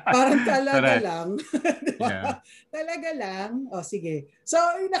 Parang talaga lang. Diba? Yeah. Talaga lang. O, sige. So,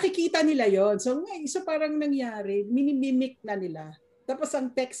 nakikita nila yon. So parang nangyari, minimimic na nila. Tapos ang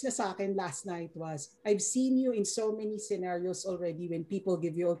text niya sa akin last night was, I've seen you in so many scenarios already when people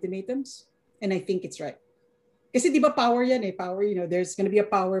give you ultimatums, and I think it's right. Kasi di ba power yan eh. Power, there's gonna be a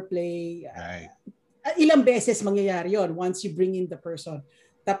power play. Right. Ilang beses mangyayari yon once you bring in the person.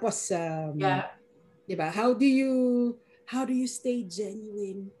 Tapos, di ba? How do you stay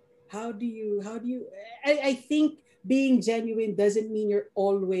genuine? How do you, I think being genuine doesn't mean you're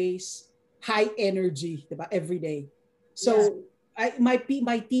always high energy, di ba? Every day. So, my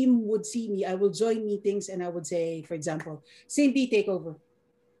team would see me, I will join meetings and I would say, for example, Cindy, take over.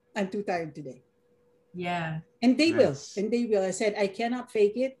 I'm too tired today. Yeah. And they will. I said, I cannot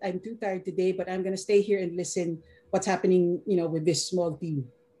fake it. I'm too tired today, but I'm going to stay here and listen what's happening, with this small team.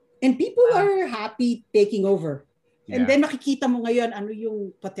 And people are happy taking over. Yeah. And then makikita mo ngayon ano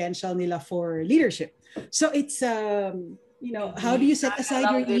yung potential nila for leadership. So it's, how do you set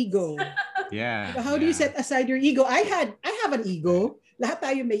aside your ego? Yeah. How do you set aside your ego? I have an ego. Lahat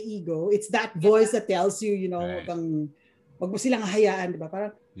tayo may ego. It's that voice that tells you, wag mo silang hayaan, di ba?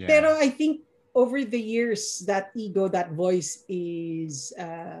 Parang, pero I think over the years, that ego, that voice is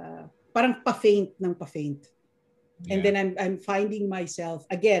parang pa-faint ng pa-faint. And then I'm finding myself,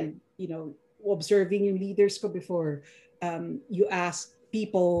 again, observing yung leaders ko before, you ask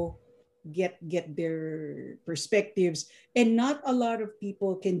people, get their perspectives, and not a lot of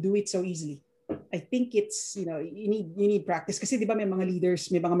people can do it so easily. I think it's, you need practice. Kasi di ba may mga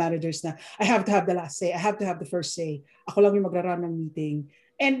leaders, may mga managers na, I have to have the last say, I have to have the first say. Ako lang yung magra-run ng meeting.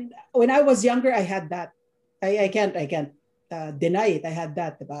 And when I was younger, I had that. I can't deny it. I had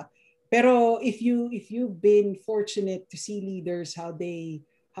that, diba? Pero if you've been fortunate to see leaders, how they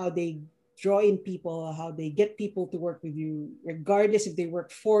draw in people, how they get people to work with you, regardless if they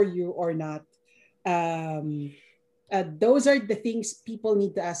work for you or not, those are the things people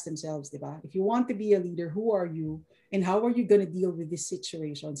need to ask themselves, diba? If you want to be a leader, who are you? And how are you going to deal with these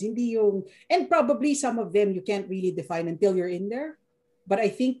situations? And probably some of them you can't really define until you're in there. But I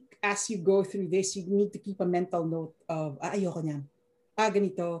think as you go through this, you need to keep a mental note of, ayoko niyan.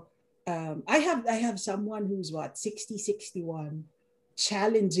 Ganito. I have someone who's 60, 61,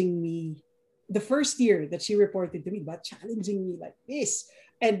 challenging me. The first year that she reported to me, but challenging me like this.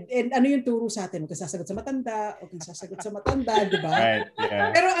 And ano yung turo sa atin? Huwag kang sasagot sa matanda, di ba? Right,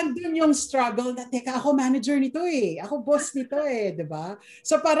 yeah. Pero andun yung struggle na, teka, ako manager nito eh. Ako boss nito eh, di ba?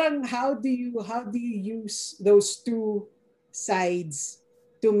 So parang how do you use those two sides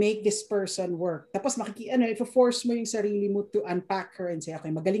to make this person work? Tapos if-force mo yung sarili mo to unpack her and say,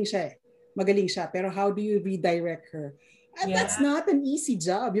 okay, magaling siya, pero how do you redirect her? And that's not an easy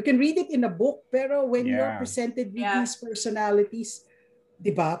job. You can read it in a book, pero when you're presented with these personalities,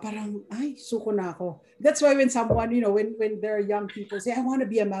 di ba, parang, ay, suko na ako. That's why when someone, when there are young people say, I want to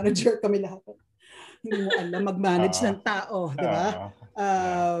be a manager, kami lahat. Hindi mo alam mag-manage ng tao, di ba?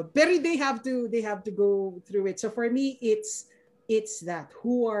 Pero they have to go through it. So for me, it's that.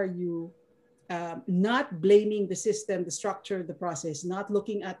 Who are you? Not blaming the system, the structure, the process, not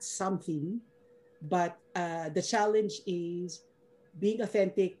looking at something, but the challenge is being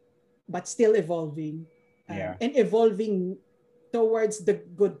authentic, but still evolving, and evolving towards the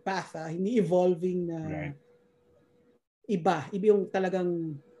good path. Hindi evolving na iba yung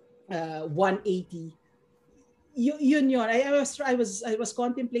talagang 180. Yun. I was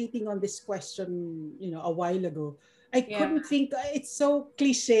contemplating on this question, a while ago. I couldn't think, it's so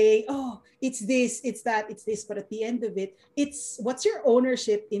cliche. Oh, it's this, it's that, it's this. But at the end of it, it's what's your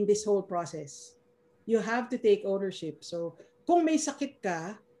ownership in this whole process? You have to take ownership. So kung may sakit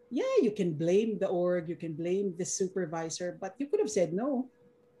ka, you can blame the org, you can blame the supervisor, but you could have said no.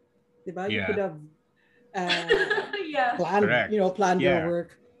 Diba? You could have planned your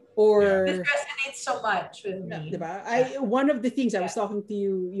work. Or this resonates so much with me. Diba? One of the things I was talking to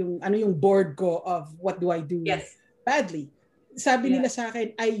you, yung board ko of what do I do badly. Sabi nila sa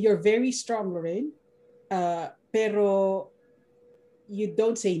akin, you're very strong, Lorraine, pero you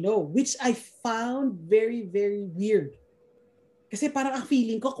don't say no, which I found very, very weird. Kasi parang ang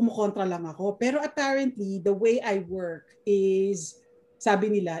feeling ko, kumukontra lang ako. Pero apparently, the way I work is, sabi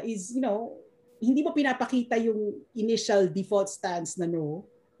nila, is, hindi mo pinapakita yung initial default stance na no.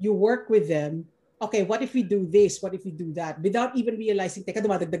 You work with them. Okay, what if we do this? What if we do that? Without even realizing, teka,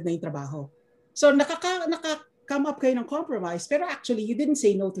 dumadagdag na yung trabaho. So, come up kayo ng compromise, pero actually, you didn't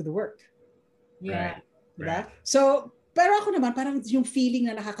say no to the work. Yeah. Right. Diba? Right. So, pero ako naman, parang yung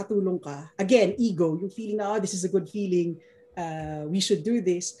feeling na nakakatulong ka. Again, ego. Yung feeling na, this is a good feeling. We should do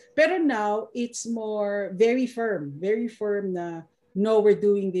this. Pero now, it's more very firm na, no, we're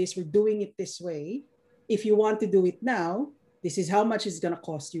doing this. We're doing it this way. If you want to do it now, this is how much it's going to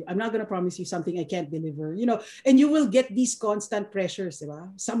cost you. I'm not going to promise you something I can't deliver. And you will get these constant pressures,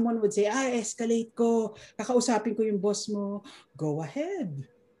 diba? Someone would say, escalate ko. Kakausapin ko yung boss mo. Go ahead.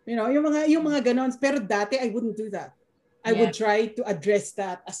 Yung mga ganon. Pero dati, I wouldn't do that. I would try to address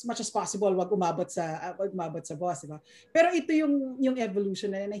that as much as possible. Wag umabot sa boss, diba? Pero ito yung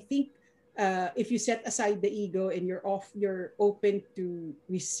evolution na, and I think if you set aside the ego and you're open to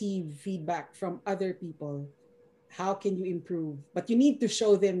receive feedback from other people, how can you improve? But you need to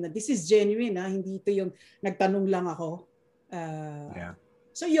show them that this is genuine, hindi ito yung nagtanong lang ako.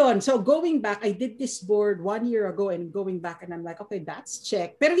 So yun. So going back, I did this board 1 year ago, and going back, and I'm like, okay, that's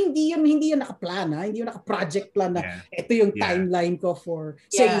check. Pero hindi yun nakaplan, hindi yun naka-project plan na ito yung timeline ko for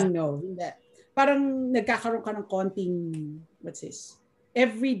saying no. Hindi. Parang nagkakaroon ka ng konting, what's this?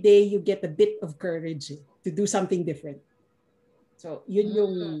 Every day you get a bit of courage to do something different. So yun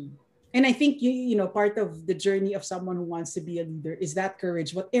yung, and I think part of the journey of someone who wants to be a leader is that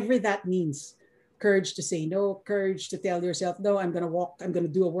courage, whatever that means. Courage to say no, courage to tell yourself, no, I'm going to walk, I'm going to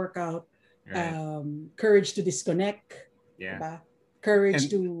do a workout, courage to disconnect, courage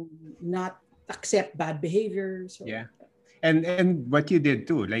to not accept bad behavior. So, and what you did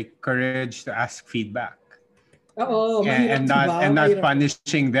too, like courage to ask feedback. And not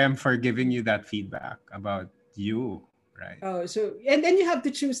punishing them for giving you that feedback about you. Right. So and then you have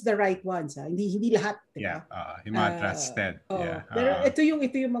to choose the right ones. Hindi lahat, diba? Yung mga trusted. Pero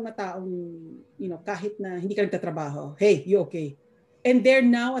ito yung mga taong kahit na hindi ka nagtatrabaho, hey, you okay? And they're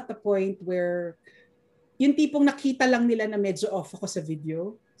now at the point where yung tipong nakita lang nila na medyo off ako sa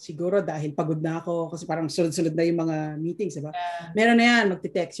video, siguro dahil pagod na ako kasi parang sunod-sunod na yung mga meetings, diba? Meron na yan,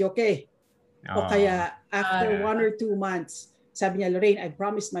 magte-text, you okay? O kaya after 1 or 2 months, sabi niya, Lorraine, I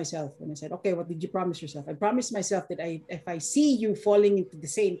promised myself. And I said, okay, what did you promise yourself? I promised myself that if I see you falling into the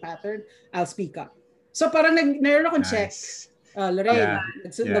same pattern, I'll speak up. So parang meron akong check. Lorraine,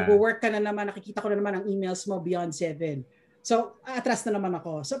 nag-work ka na naman, nakikita ko na naman ang emails mo beyond 7. So atras na naman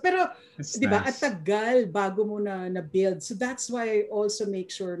ako. So pero, di ba, at tagal bago mo na build. So that's why I also make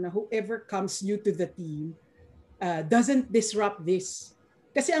sure na whoever comes new to the team doesn't disrupt this.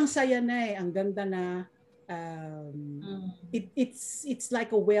 Kasi ang saya na ang ganda na. It's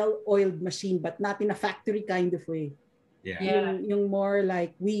like a well-oiled machine, but not in a factory kind of way. Yung more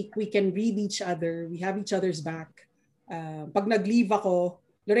like we can read each other, we have each other's back. Pag nag-leave ako,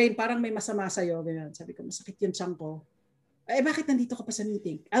 Lorraine, parang may masama sa'yo, ganyan. Sabi ko, masakit yung tiyan ko. Bakit nandito ka pa sa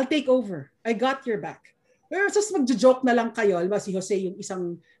meeting? I'll take over. I got your back. Pero just magjo-joke na lang kayo. Diba, si Jose, yung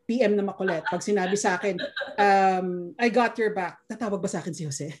isang PM na makulit, pag sinabi sa akin, I got your back, tatawag ba sa akin si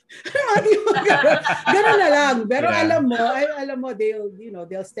Jose? Ganun na lang. Pero alam mo,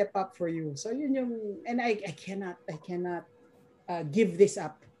 they'll step up for you. So yun yung, and I cannot give this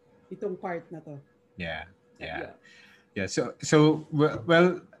up. Itong part na to. Yeah. So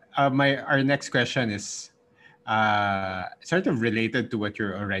our next question is sort of related to what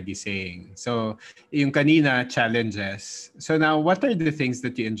you're already saying. So, yung kanina, challenges. So now, what are the things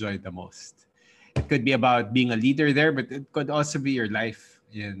that you enjoy the most? It could be about being a leader there, but it could also be your life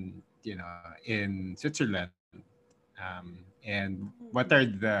in Switzerland. And what are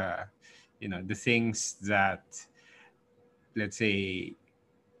the things that, let's say,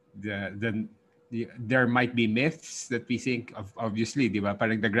 there might be myths that we think of, obviously, di ba?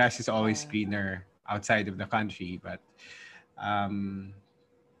 Parang the grass is always greener outside of the country, but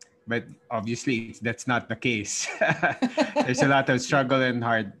obviously that's not the case. There's a lot of struggle and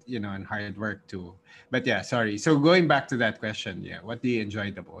hard work too. But yeah, sorry. So going back to that question, what do you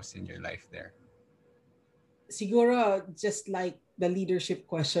enjoy the most in your life there? Siguro, just like the leadership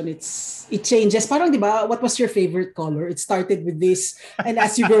question, it changes. Parang, di ba, what was your favorite color? It started with this, and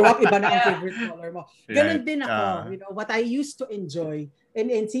as you grow up, iba na ang favorite color mo. Ganun din ako. What I used to enjoy,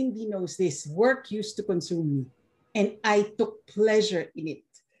 and Cindy knows this, work used to consume me. And I took pleasure in it.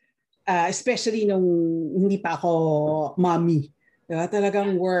 Especially nung hindi pa ako mommy. Diba?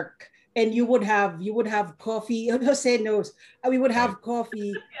 Talagang work. And you would have coffee. Jose knows. We would have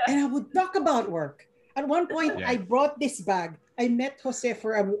coffee, and I would talk about work. At one point, I brought this bag. I met Jose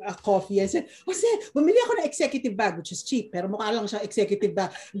for a coffee. I said, Jose, bumili ako ng executive bag, which is cheap, pero mukha lang siya executive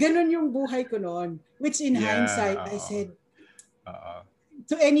bag. Ganon yung buhay ko noon. Which in hindsight, I said,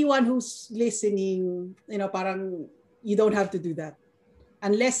 to anyone who's listening, parang you don't have to do that.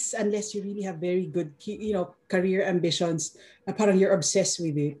 Unless you really have very good, career ambitions, parang you're obsessed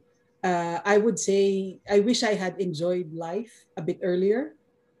with it. I would say I wish I had enjoyed life a bit earlier.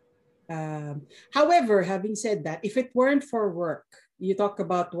 However, having said that, if it weren't for work, you talk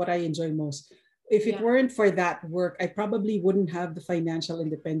about what I enjoy most. If it weren't for that work, I probably wouldn't have the financial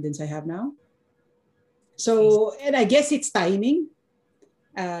independence I have now. So, and I guess it's timing.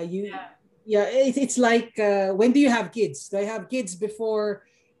 It's like, when do you have kids? Do I have kids before,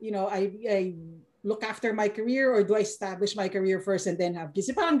 I look after my career, or do I establish my career first and then have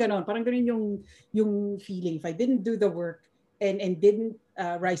kids? Parang ganon yung feeling. If I didn't do the work and didn't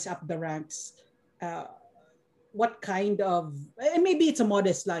rise up the ranks, what kind of, and maybe it's a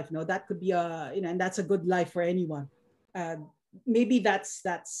modest life, no, that could be and that's a good life for anyone. Maybe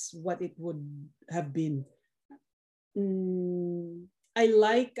that's what it would have been. I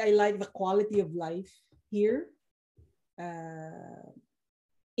like the quality of life here.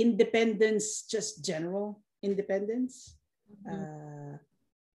 Independence, just general independence.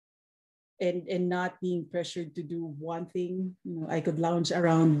 And not being pressured to do one thing. I could lounge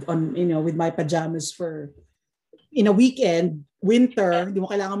around on, with my pajamas in a weekend, winter, di mo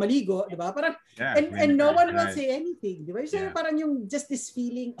kailangan maligo, di ba? Parang, and no one will say anything, di ba? So parang just this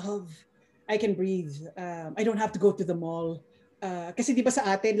feeling of, I can breathe. I don't have to go to the mall. Kasi di ba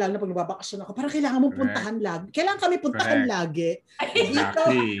sa atin, lalo na pag nagbabakasyon ako, parang kailangan mo puntahan lagi. Kailangan kami puntahan lagi.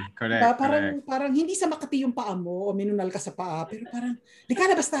 Exactly. Correct. Parang hindi sa Makati yung paa mo o minunal ka sa paa, pero parang, di ka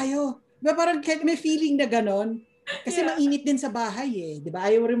labas tayo. Diba, parang may feeling na ganon. Kasi mainit din sa bahay eh. Di ba?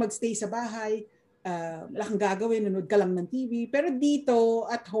 Ayaw rin magstay sa bahay. Wala kang gagawin, nanood ka lang ng TV. Pero dito,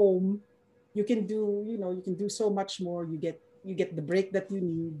 at home, you can do so much more. You get the break that you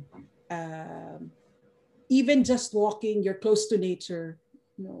need. Even just walking, you're close to nature.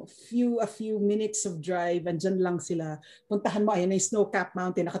 A few minutes of drive, andyan lang sila. Puntahan mo, ayan na yung snow-capped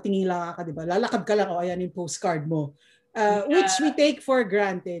mountain, nakatingin lang ka, di ba? Lalakad ka lang, ayan yung postcard mo. Which we take for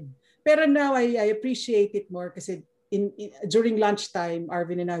granted. Pero now, I appreciate it more kasi during lunchtime,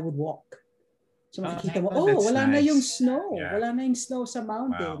 Arvin and I would walk. So makikita mo, wala na yung snow. Yeah. Wala na yung snow sa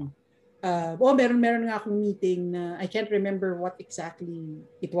mountain. Wow. Meron nga akong meeting na I can't remember what exactly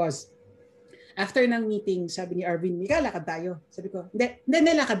it was. After ng meeting, sabi ni Arvin, Mika, lakad tayo. Sabi ko,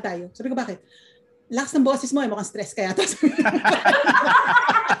 hindi, lakad tayo. Sabi ko, bakit? Lakas ng boses mo, mukhang stress kaya to.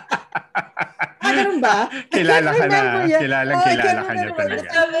 Ganun ba? Kilala ka na. Kilala ka niya talaga.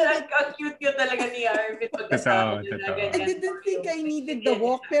 Ang cute talaga ni Arvin. Totoo. I didn't think I needed the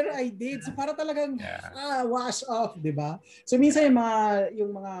walk, pero I did. So para talagang wash off, di ba? So minsan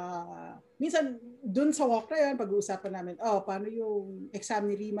minsan dun sa walk na yan, pag-uusapan namin, paano yung exam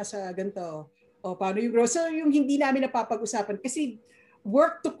ni Rima sa ganito? Paano yung growth? So yung hindi namin napapag-usapan kasi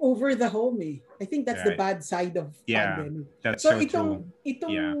work took over the home eh. I think that's the bad side of pandemic. That's so true.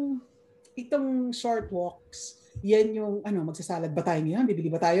 Itong short walks, yan yung magsasalad ba tayo ngayon?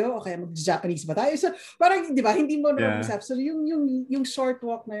 Bibili ba tayo? O kaya mag-Japanese ba tayo? So parang, di ba, hindi mo na mag-usap. So yung short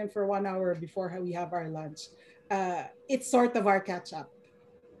walk na yun for 1 hour before we have our lunch, it's sort of our catch-up.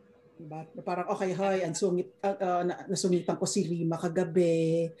 Diba? Parang, okay, hoy, nasungitan ko si Rima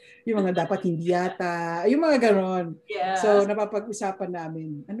kagabi, yung mga dapat hindi yata, yung mga ganon. Yeah. So napapag-usapan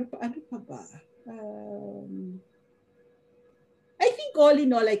namin, ano pa ba? I think all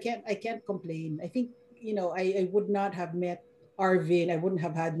in all, I can't complain. I think, I would not have met Arvin. I wouldn't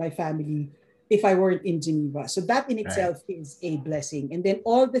have had my family if I weren't in Geneva. So that in itself is a blessing. And then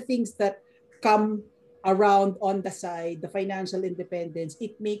all the things that come around on the side, the financial independence,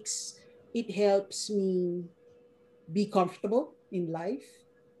 it helps me be comfortable in life.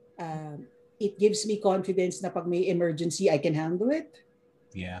 It gives me confidence na pag may emergency, I can handle it.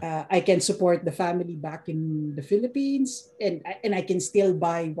 Yeah. I can support the family back in the Philippines, and I can still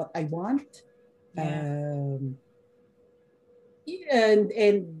buy what I want. Yeah.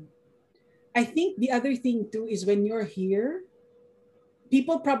 And I think the other thing too is when you're here,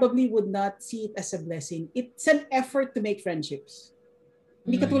 people probably would not see it as a blessing. It's an effort to make friendships.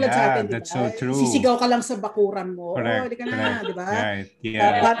 Hindi katulad sa atin, that's so true. Sisigaw ka lang sa bakuran mo. Correct. Di ka na, di ba? Right.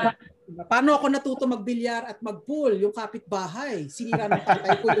 Yeah. Paano ako natuto magbilyar at mag-pool? Yung kapitbahay. Sinira ng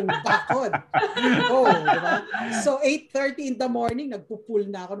tatay ko yung bakod. Di ba? So, 8:30 in the morning, nagpo-pool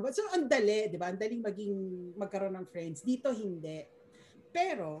na ako. So, ang dali, di ba? Ang daling magkaroon ng friends. Dito, hindi.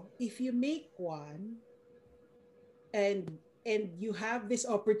 Pero, if you make one, and you have this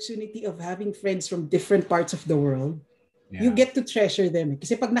opportunity of having friends from different parts of the world, you get to treasure them.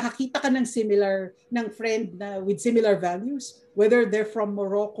 Kasi pag nakakita ka ng friend na with similar values, whether they're from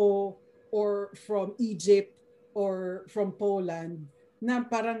Morocco or from Egypt or from Poland, na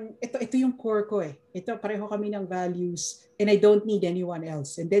parang ito yung core ko eh. Ito pareho kami ng values and I don't need anyone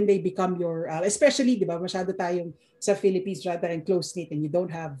else. And then they become your especially 'di ba masyado tayong sa Philippines rather than close knit and you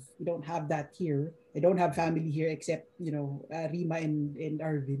don't have that here. I don't have family here except Rima and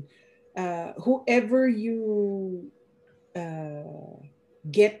Arvin. Whoever you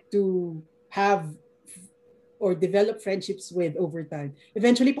get to have or develop friendships with over time,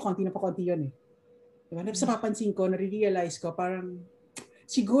 eventually pakonti yun eh. Diba? Sa papansin ko, nare-realize ko, parang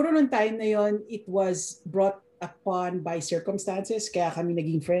siguro nung time na yon it was brought upon by circumstances, kaya kami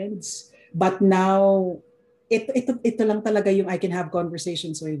naging friends. But now, ito lang talaga yung I can have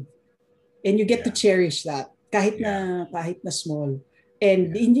conversations with. And you get to cherish that, kahit na small.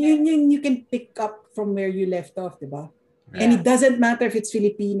 And you can pick up from where you left off, diba? Yeah. And it doesn't matter if it's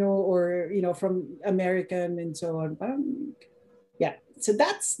Filipino or, from American and so on. Parang, so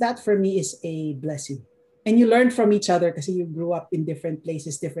that for me is a blessing. And you learn from each other because you grew up in different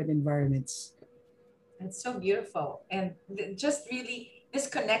places, different environments. It's so beautiful. And just really, this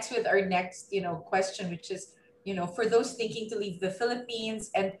connects with our next, question, which is, for those thinking to leave the Philippines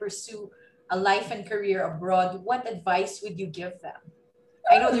and pursue a life and career abroad, what advice would you give them?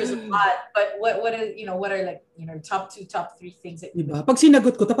 I know there's a lot, but what are like, top 3 things that you diba? Pag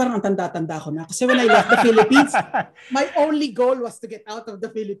sinagot ko, parang ang tanda-tanda ko na. Kasi when I left the Philippines, my only goal was to get out of the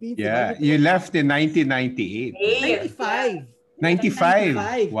Philippines. Yeah, diba? You left in 1998.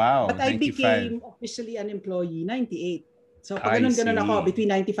 95. Wow. But I 95. Became officially an employee 98. So pag ganun ako, between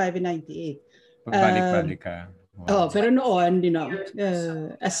 95 and 98. Pagbalik-balik ka. Wow. Pero noon,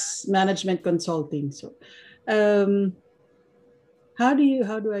 as management consulting. So, how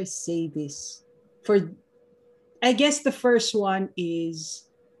do I say this? I guess the first one is,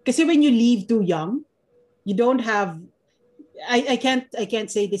 kasi when you leave too young, you don't have, I can't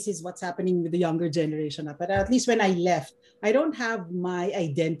say this is what's happening with the younger generation, but at least when I left, I don't have my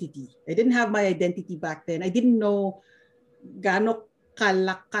identity. I didn't have my identity back then. I didn't know gaano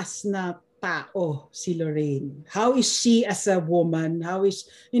kalakas na tao si Lorraine. How is she as a woman? How is,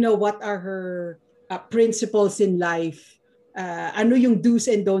 what are her principles in life? Ano yung do's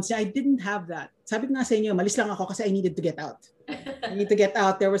and don'ts niya? I didn't have that. Sabi ko nga sa inyo, malis lang ako kasi I needed to get out. I need to get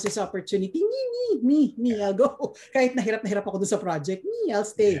out. There was this opportunity. Me, I'll go. Kahit na hirap ako dun sa project, I'll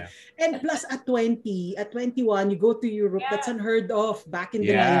stay. Yeah. And plus at 20, at 21, you go to Europe. That's unheard of back in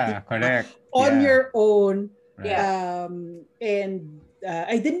the 90s. Correct. On your own. Yeah. And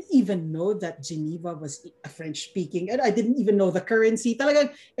I didn't even know that Geneva was a French-speaking, and I didn't even know the currency.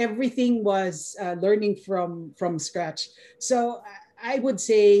 Talagang everything was learning from scratch. So I would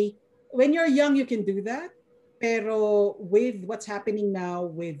say, when you're young, you can do that. Pero with what's happening now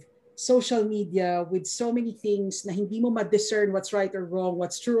with social media, with so many things na hindi mo ma-discern what's right or wrong,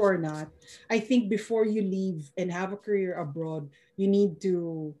 what's true or not, I think before you leave and have a career abroad, you need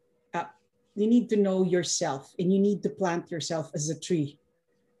to know yourself and you need to plant yourself as a tree.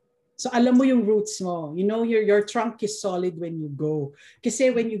 So alam mo yung roots mo. Your trunk is solid when you go. Kasi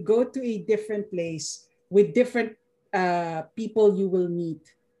when you go to a different place with different people you will meet,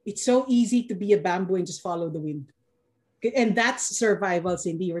 it's so easy to be a bamboo and just follow the wind. And that's survival,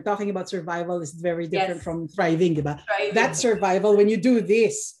 Cindy. We're talking about survival is very different from thriving, diba? That's survival when you do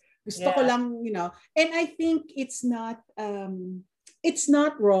this. Gusto ko lang, and I think it's not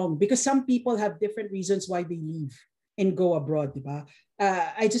wrong because some people have different reasons why they leave and go abroad, diba?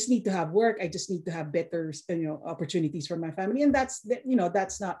 I just need to have work. I just need to have better, opportunities for my family, and that's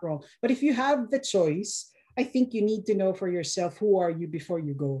not wrong. But if you have the choice, I think you need to know for yourself who are you before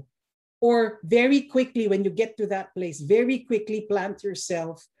you go, or very quickly when you get to that place, very quickly plant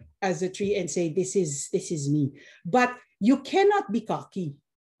yourself as a tree and say, "This is me." But you cannot be cocky.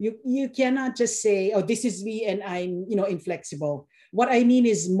 You cannot just say, "Oh, this is me," and I'm inflexible. What I mean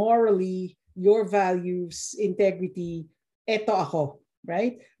is morally, your values, integrity, eto ako.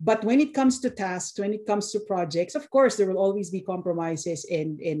 Right? But when it comes to tasks, when it comes to projects, of course, there will always be compromises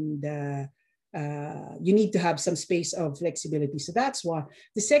and you need to have some space of flexibility. So that's one.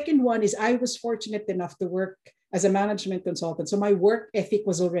 The second one is I was fortunate enough to work as a management consultant. So my work ethic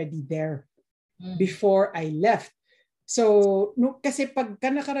was already there before I left. So, kasi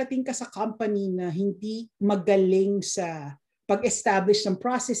pagka nakarating ka sa company na hindi magaling sa pag-establish ng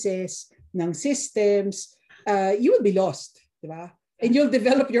processes, ng systems, you will be lost. Diba? And you'll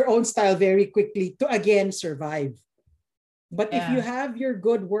develop your own style very quickly to, again, survive. But if you have your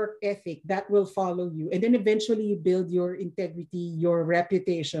good work ethic, that will follow you. And then eventually you build your integrity, your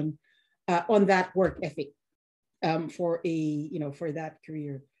reputation on that work ethic for that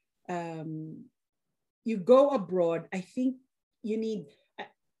career. You go abroad, I think you need,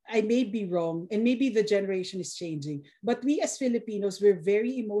 I may be wrong, and maybe the generation is changing, but we as Filipinos, we're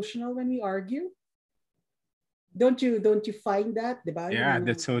very emotional when we argue. Don't you find that, diba? Yeah,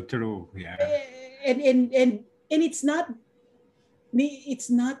 that's so true. Yeah. And it's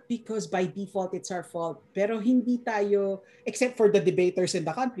not because by default it's our fault, pero hindi tayo, except for the debaters in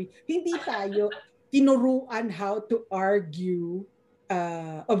the country, hindi tayo tinuruan how to argue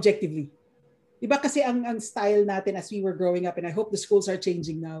objectively. Diba kasi ang style natin as we were growing up, and I hope the schools are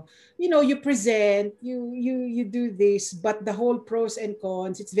changing now, you present, you do this, but the whole pros and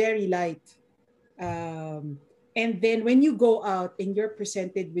cons, it's very light. And then when you go out and you're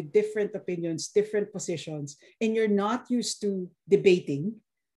presented with different opinions, different positions, and you're not used to debating,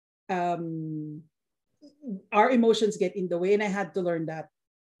 our emotions get in the way. And I had to learn that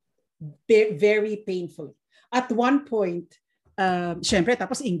very painfully. At one point, syempre,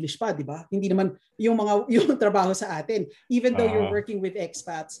 tapos English pa, di ba? Hindi naman yung trabaho sa atin. Even though you're working with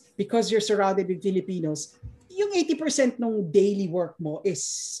expats, because you're surrounded with Filipinos, yung 80% ng daily work mo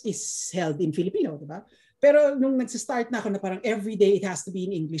is held in Filipino, di ba? Pero nung nagsa-start na ako na parang every day it has to be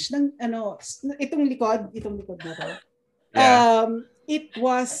in English, itong likod na to, it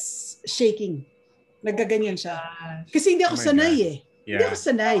was shaking. Naggaganyan siya. Kasi hindi ako sanay eh. Hindi ako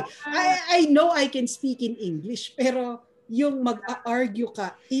sanay. I know I can speak in English, pero yung mag-argue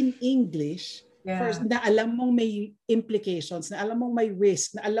ka in English, first, na alam mong may implications, na alam mong may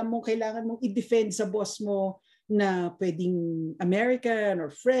risk, na alam mong kailangan mong i-defend sa boss mo na pwedeng American or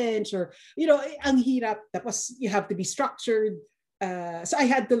French or, ang hirap. Tapos you have to be structured. So I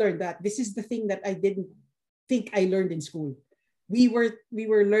had to learn that. This is the thing that I didn't think I learned in school. We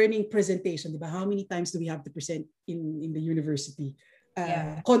were learning presentation, diba? How many times do we have to present in the university?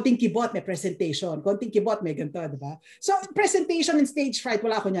 Konting kibot may presentation, konting kibot may ganito, diba? So presentation and stage fright,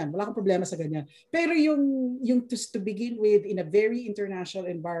 wala ko niyan. Wala akong problema sa ganyan. Pero yung to begin with, in a very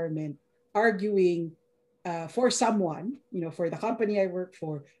international environment, arguing for someone, for the company I work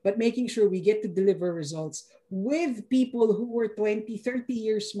for, but making sure we get to deliver results with people who were 20, 30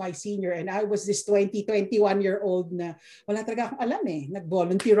 years my senior, and I was this 20, 21-year-old na wala talaga akong alam eh.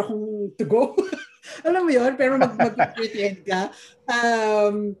 Nag-volunteer akong to go. Alam mo yun? Pero mag-pretend ka.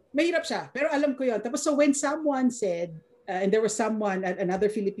 Mahirap siya. Pero alam ko yun. Tapos so when someone said, and there was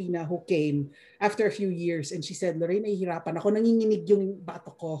another Filipina who came after a few years, and she said, Lorraine, nahihirapan ako, nanginginig yung bato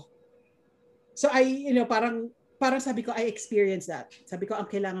ko. So parang sabi ko, I experienced that. Sabi ko, ang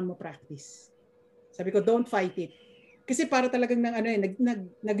kailangan mo practice. Sabi ko, don't fight it. Kasi para talagang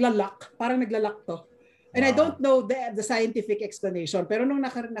naglalak. Parang naglalak to. And I don't know the scientific explanation. Pero nung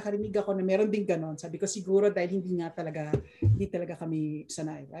nakarinig ako na meron din ganon, sabi ko siguro dahil hindi talaga kami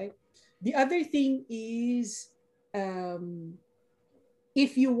sanay, right? The other thing is,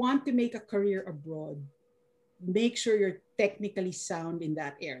 if you want to make a career abroad, make sure you're technically sound in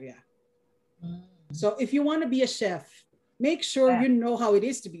that area. So if you want to be a chef, make sure you know how it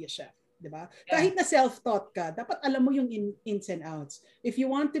is to be a chef, diba? Kahit na self-taught ka, dapat alam mo yung ins and outs. If you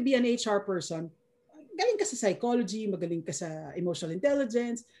want to be an HR person, galing ka sa psychology, magaling ka sa emotional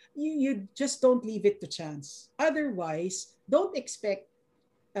intelligence, you just don't leave it to chance. Otherwise, don't expect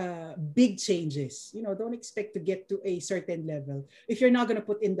big changes. Don't expect to get to a certain level if you're not going to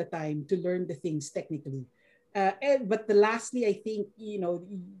put in the time to learn the things technically. But lastly, I think,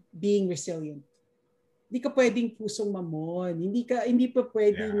 being resilient. Hindi ka pwedeng pusong mamon. Hindi pa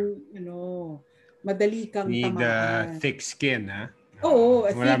pwedeng, madali kang tamaan. Need thick skin, ha? Oo.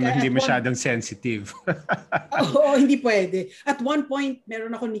 Hindi masyadong sensitive. Oo, hindi pwede. At one point,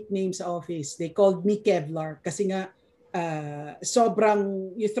 meron ako nickname sa office. They called me Kevlar kasi nga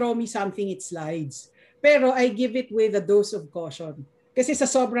sobrang, you throw me something, it slides. Pero I give it with a dose of caution. Kasi sa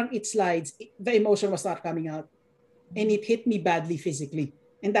sobrang it slides, the emotion will start coming out. And it hit me badly physically.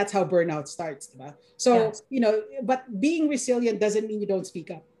 And that's how burnout starts. Diba? So, but being resilient doesn't mean you don't speak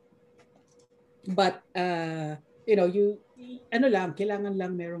up. But, kailangan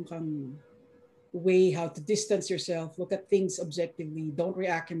lang meron kang way how to distance yourself, look at things objectively, don't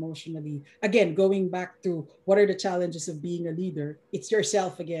react emotionally. Again, going back to what are the challenges of being a leader, it's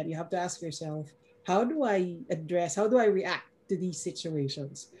yourself again. You have to ask yourself, how do I react to these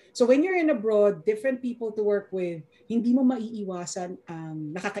situations? So when you're in abroad, different people to work with, hindi mo maiiwasan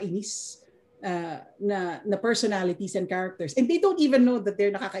ang nakakainis na personalities and characters. And they don't even know that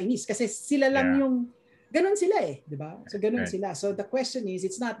they're nakakainis kasi sila lang yung, ganun sila eh, di ba? So ganun sila. So the question is,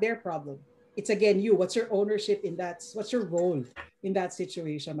 it's not their problem. It's again you. What's your ownership in that? What's your role in that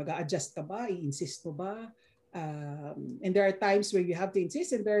situation? Mag-a-adjust ka ba? I-insist mo ba? And there are times where you have to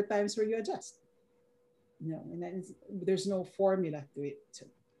insist and there are times where you adjust. And there's no formula to it. So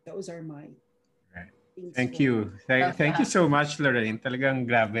those are my Thank you. Thank you so much, Lorraine. Talagang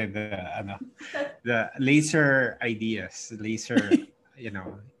grabe the laser ideas, laser,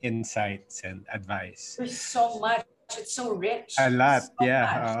 insights and advice. There's so much. It's so rich. A lot, so yeah.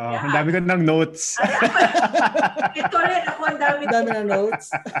 Yeah. Ang dami ko ng notes. Ito rin ako, ang dami ng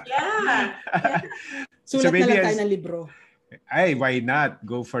notes. Yeah. Sulat na lang tayo ng libro. Ay, why not?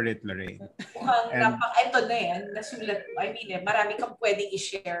 Go for it, Lorraine. Ito na yan, nasulat. I mean, marami kang pwedeng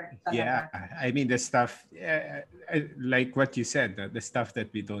i-share. Talaga. Yeah, I mean, the stuff, like what you said, the stuff that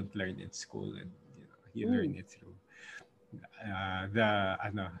we don't learn in school, and you learn it through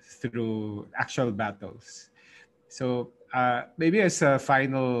through actual battles. So maybe as a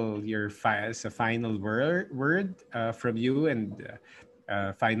final word from you, and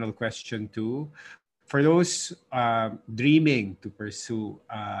final question too. For those dreaming to pursue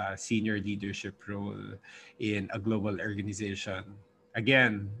a senior leadership role in a global organization,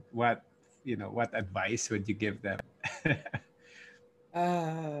 again, what advice would you give them?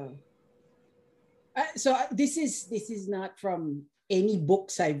 So this is not from any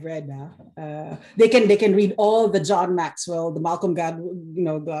books I've read. They can read all the John Maxwell, the Malcolm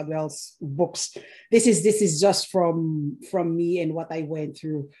Gladwell's books. This is just from me and what I went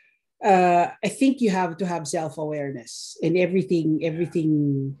through. I think you have to have self-awareness, and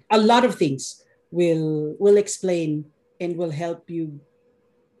everything, a lot of things will explain and will help you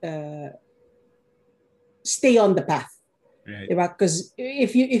stay on the path. Right. Because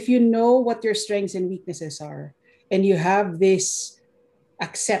if you know what your strengths and weaknesses are, and you have this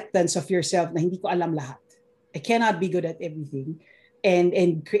acceptance of yourself na hindi ko alam lahat, I cannot be good at everything,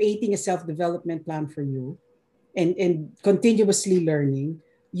 and creating a self-development plan for you, and continuously learning.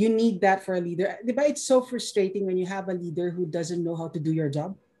 You need that for a leader. Diba, it's so frustrating when you have a leader who doesn't know how to do your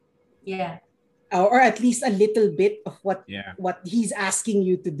job. Yeah. Or at least a little bit of what he's asking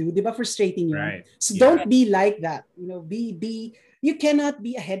you to do. Diba, frustrating you. Right. So don't be like that. You cannot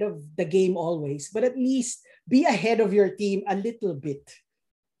be ahead of the game always, but at least be ahead of your team a little bit.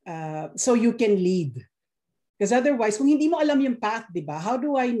 So you can lead. Because otherwise, kung hindi mo alam yung path, diba, how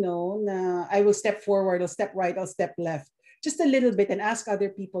do I know na I will step forward, I'll step right, I'll step left? Just a little bit, and ask other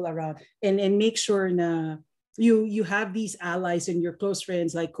people around, and make sure na you have these allies and your close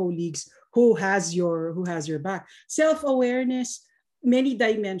friends, like colleagues, who has your back. Self-awareness, many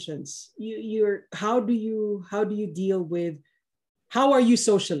dimensions. How do you deal with, how are you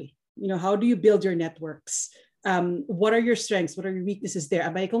socially? How do you build your networks? What are your strengths? What are your weaknesses there?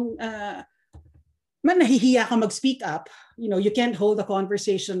 Abay kung nahihiya ka mag-speak up, you can't hold a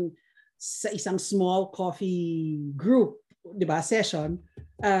conversation sa isang small coffee group, diba, session,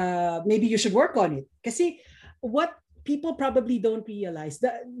 maybe you should work on it. Kasi what people probably don't realize,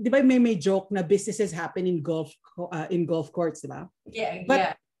 diba, may joke na businesses happen in golf courts, diba? Yeah,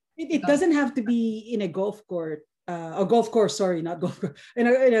 but it doesn't have to be in a golf court, or golf course, sorry, not golf course, in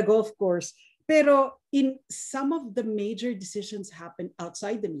a golf course. Pero in some of the major decisions happen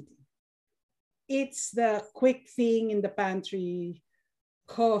outside the meeting. It's the quick thing in the pantry,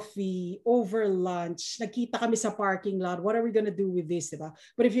 coffee, over lunch, nakita kami sa parking lot, what are we gonna do with this, diba?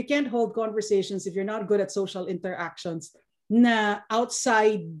 But if you can't hold conversations, if you're not good at social interactions, na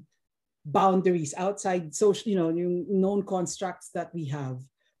outside boundaries, outside social, yung known constructs that we have,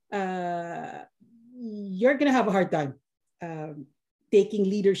 you're gonna have a hard time taking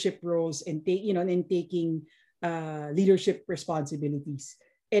leadership roles and taking leadership responsibilities.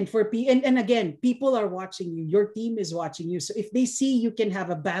 And again, people are watching you. Your team is watching you. So if they see you can have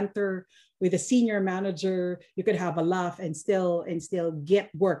a banter with a senior manager, you can have a laugh and still get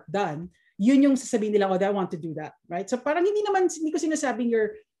work done. Yun yung sasabihin nila, I want to do that, right? So parang hindi ko sinasabing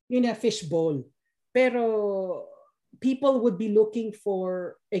you're in a fishbowl, pero people would be looking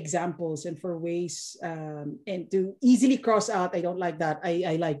for examples and for ways and to easily cross out. I don't like that.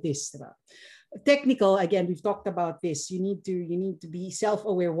 I like this. Diba? Technical, again, we've talked about this. You need to be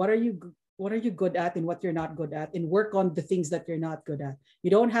self-aware. What are you good at and what you're not good at, and work on the things that you're not good at.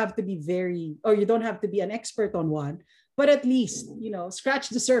 You don't have to be you don't have to be an expert on one, but at least, scratch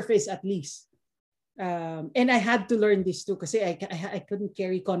the surface at least. And I had to learn this too, because I couldn't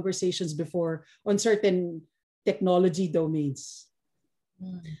carry conversations before on certain technology domains.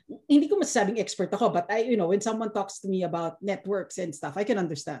 Hindi ko masasabing expert ako, but when someone talks to me about networks and stuff, I can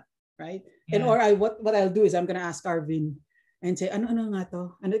understand. Right? Yeah. And what I'll do is I'm gonna ask Arvin and say, ano nga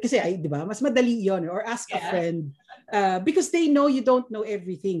to? Kasi diba, mas madali yon. Or ask a friend, because they know you don't know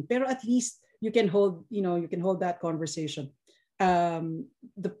everything, pero at least you can hold that conversation.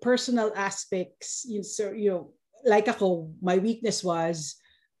 The personal aspects, like ako, my weakness was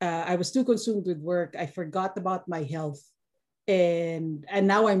I was too consumed with work. I forgot about my health, and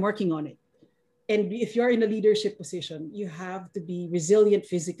now I'm working on it. And if you're in a leadership position, you have to be resilient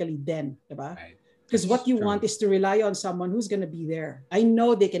physically then, diba? Right. Because what you True. want is to rely on someone who's going to be there. I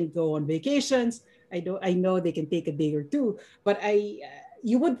know they can go on vacations. I know they can take a day or two, but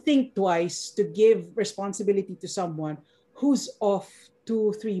you would think twice to give responsibility to someone who's off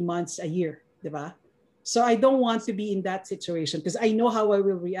 2-3 months a year, diba? So I don't want to be in that situation because I know how I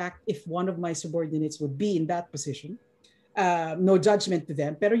will react if one of my subordinates would be in that position. No judgment to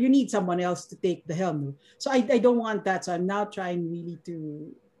them, but you need someone else to take the helm. So I don't want that. So I'm now trying really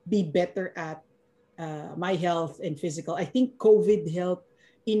to be better at my health and physical. I think COVID helped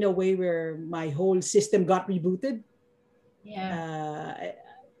in a way where my whole system got rebooted.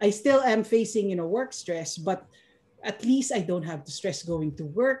 I still am facing, work stress, but at least I don't have the stress going to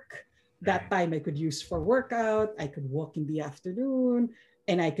work. That time I could use for workout. I could walk in the afternoon,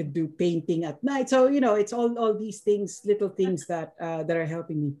 and I could do painting at night. So it's all these things, little things that are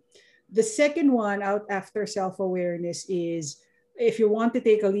helping me. The second one out after self-awareness is if you want to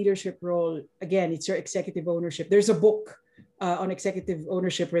take a leadership role. Again, it's your executive ownership. There's a book on executive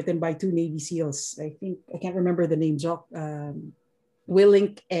ownership written by 2 Navy SEALs. I think I can't remember the name.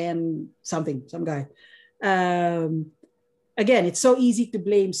 Willink and some guy. Again, it's so easy to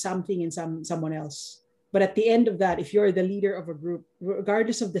blame something and someone else. But at the end of that, if you're the leader of a group,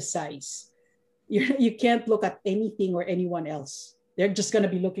 regardless of the size, you can't look at anything or anyone else. They're just going to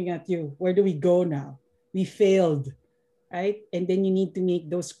be looking at you. Where do we go now? We failed, right? And then you need to make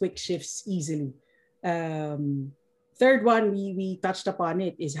those quick shifts easily. Third one, we touched upon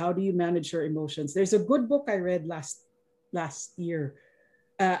it, is how do you manage your emotions? There's a good book I read last year.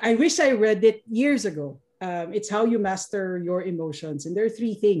 I wish I read it years ago. It's How You Master Your Emotions. And there are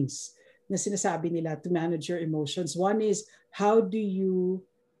 3 things na sinasabi nila to manage your emotions. One is, how do you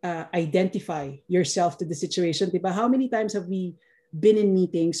identify yourself to the situation? Diba? How many times have we been in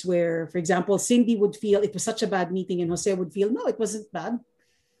meetings where, for example, Cindy would feel it was such a bad meeting and Jose would feel, no, it wasn't bad,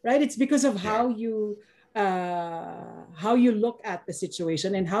 right? It's because of how you look at the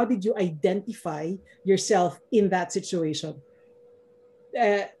situation and how did you identify yourself in that situation.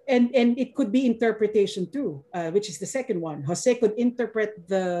 And it could be interpretation too, which is the second one. Jose could interpret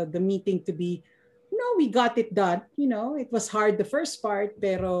the meeting to be, no, we got it done. It was hard the first part,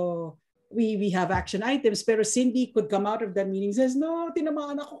 pero we have action items. Pero Cindy could come out of that meeting and says, no,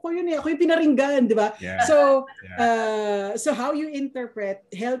 tinamaan ako yun eh. Ako yung pinaringgan, di ba? Yeah. So how you interpret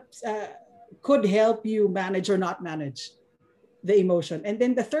could help you manage or not manage the emotion. And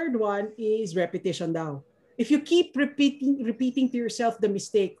then the third one is repetition daw. If you keep repeating to yourself the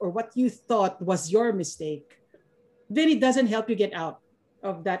mistake or what you thought was your mistake, then it doesn't help you get out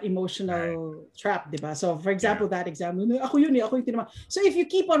of that emotional trap, diba? So for example, that example, ako yun eh, ako yung tinama. So if you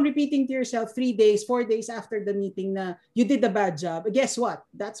keep on repeating to yourself 3 days, 4 days after the meeting na you did a bad job, guess what?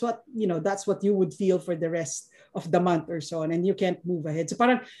 That's what you would feel for the rest of the month or so on, and you can't move ahead. So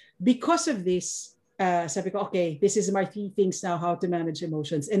parang because of this, sabi ko, okay, this is my 3 things now, how to manage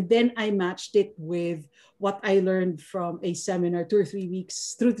emotions. And then I matched it with what I learned from a seminar 2 or 3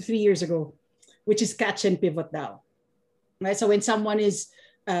 years ago, which is catch and pivot now. Right? So when someone is,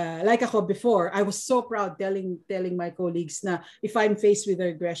 like ako before, I was so proud telling my colleagues na if I'm faced with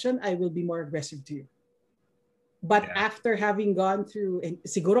aggression, I will be more aggressive to you. But after having gone through, and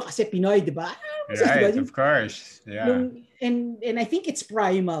siguro kasi Pinoy, di ba? Right, of course. Yeah. And I think it's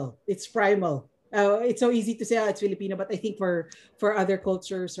primal. It's primal. It's so easy to say it's Filipino, but I think for other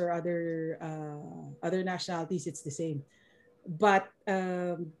cultures or other nationalities, it's the same. But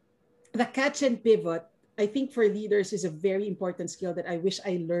the catch and pivot, I think for leaders is a very important skill that I wish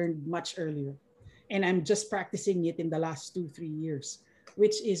I learned much earlier, and I'm just practicing it in the last 2-3 years.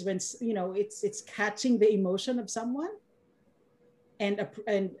 Which is when it's catching the emotion of someone and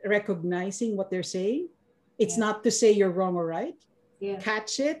recognizing what they're saying. It's not to say you're wrong or right.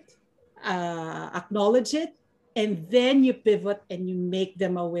 Catch it. Acknowledge it, and then you pivot and you make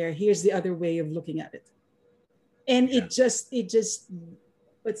them aware. Here's the other way of looking at it, and it just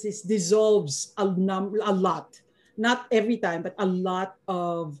dissolves a lot. Not every time, but a lot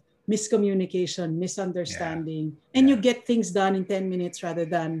of miscommunication, misunderstanding, and you get things done in 10 minutes rather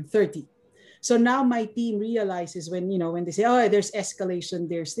than 30. So now my team realizes when they say, oh, there's escalation,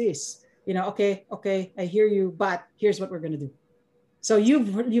 there's this, okay, I hear you, but here's what we're gonna do. So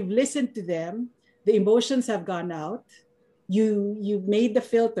you've listened to them, the emotions have gone out, you've made the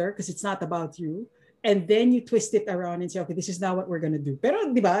filter because it's not about you, and then you twist it around and say, okay, this is now what we're gonna do. Pero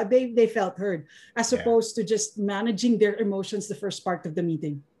diba, they felt heard, as opposed to just managing their emotions the first part of the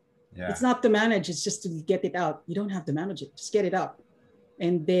meeting. It's not to manage, it's just to get it out. You don't have to manage it, just get it out.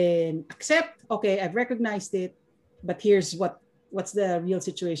 And then accept, okay, I've recognized it, but here's what what's the real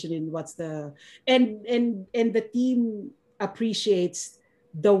situation and what's the and the team appreciates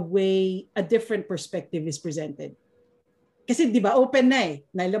the way a different perspective is presented. Kasi di ba open na eh.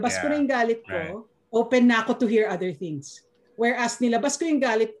 Nailabas ko na yung galit ko, open na ako to hear other things. Whereas nilabas ko yung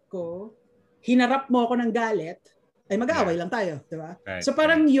galit ko, hinarap mo ako ng galit, ay mag-aaway lang tayo, di ba? Right, so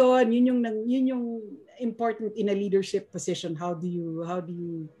parang yun yung important in a leadership position. How do you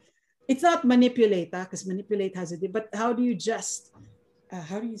it's not manipulate, because manipulate has a but how do you just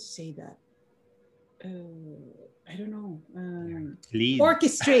how do you say that? I don't know. Lead.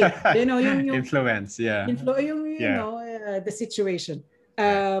 Orchestrate, yung influence, the situation.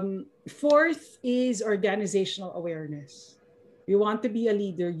 Fourth is organizational awareness. You want to be a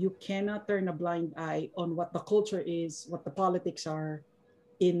leader, you cannot turn a blind eye on what the culture is, what the politics are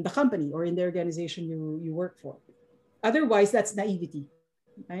in the company or in the organization you work for. Otherwise, that's naivety,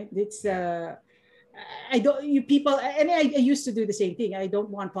 right? It's I used to do the same thing. I don't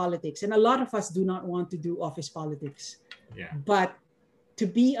want politics, and a lot of us do not want to do office politics. Yeah. But to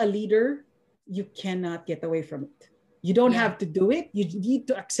be a leader, you cannot get away from it. You don't have to do it. You need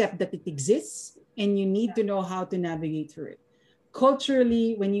to accept that it exists, and you need to know how to navigate through it.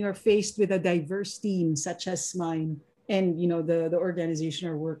 Culturally, when you are faced with a diverse team such as mine and the organization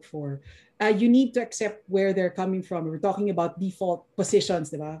I work for, you need to accept where they're coming from. We're talking about default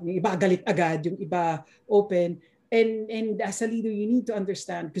positions, diba? Yung iba galit agad, yung iba open. And as a leader, you need to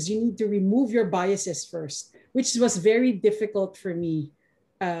understand, because you need to remove your biases first, which was very difficult for me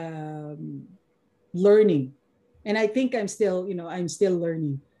learning. And I think I'm still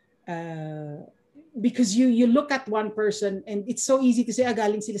learning. Because you look at one person and it's so easy to say,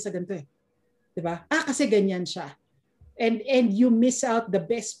 galing sila sa ganito eh. Diba? Kasi ganyan siya. And you miss out the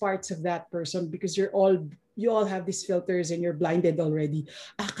best parts of that person because you all have these filters and you're blinded already.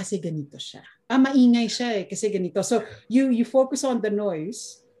 Kasi ganito siya. Maingay siya eh, kasi ganito. So you focus on the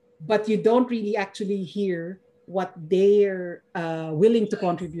noise, but you don't really actually hear what they're willing to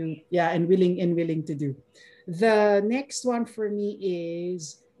contribute, and willing to do. The next one for me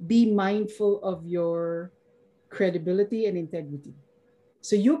is be mindful of your credibility and integrity.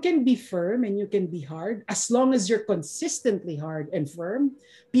 So you can be firm and you can be hard. As long as you're consistently hard and firm,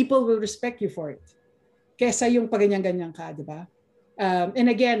 people will respect you for it. Kesa yung paganyan-ganyan ka, di ba? And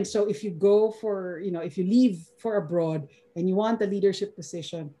again, so if you go for, if you leave for abroad and you want a leadership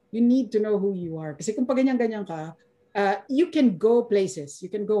position, you need to know who you are. Kasi kung paganyan-ganyan ka, you can go places, you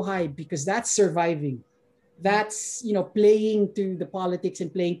can go high, because that's surviving. That's, playing to the politics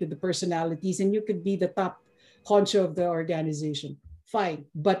and playing to the personalities, and you could be the top honcho of the organization. Fine.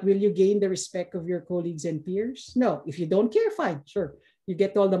 But will you gain the respect of your colleagues and peers? No. If you don't care, fine. Sure. You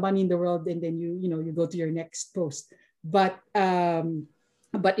get all the money in the world and then you go to your next post. But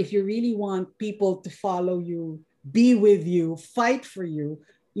if you really want people to follow you, be with you, fight for you,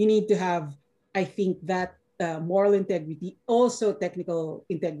 you need to have, I think, that moral integrity, also technical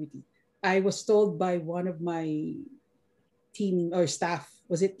integrity. I was told by one of my team or staff,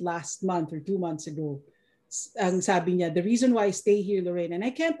 was it last month or 2 months ago, ang sabi niya, the reason why I stay here, Lorraine, and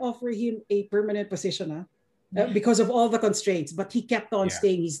I can't offer him a permanent position because of all the constraints, but he kept on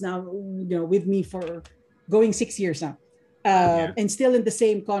staying. He's now with me for going 6 years now, and still in the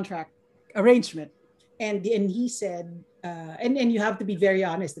same contract arrangement. And he said, and you have to be very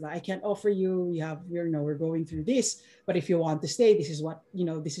honest about, I can't offer you, we're going through this, but if you want to stay, this is what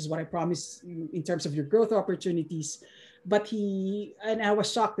I promise in terms of your growth opportunities. But I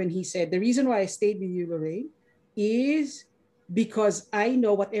was shocked when he said, the reason why I stayed with you, Lorraine, is because I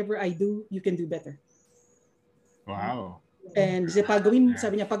know whatever I do, you can do better. Wow. And sabi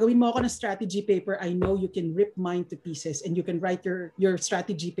niya, pagawin mo ako ng strategy paper, I know you can rip mine to pieces and you can write your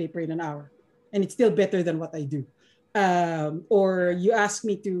strategy paper in an hour. And it's still better than what I do. Or you ask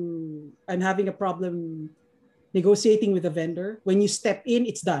me I'm having a problem negotiating with a vendor. When you step in,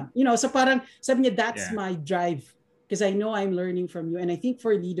 it's done. So parang sabi niya, that's my drive. Because I know I'm learning from you. And I think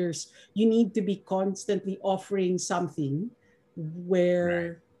for leaders, you need to be constantly offering something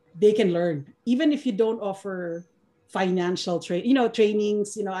where they can learn. Even if you don't offer financial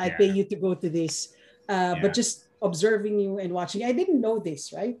trainings, I pay you to go to this. But just observing you and watching, I didn't know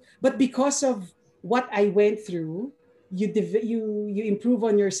this, right? But because of what I went through, you improve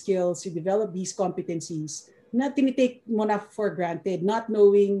on your skills, you develop these competencies na tinitake mo na for granted, not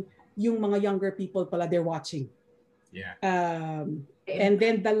knowing yung mga younger people pala, they're watching. Yeah. And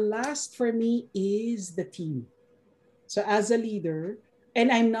then the last for me is the team. So as a leader,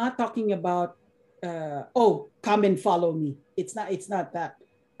 and I'm not talking about, come and follow me. It's not that.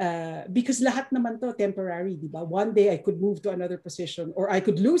 Because lahat naman to temporary, di ba? One day I could move to another position or I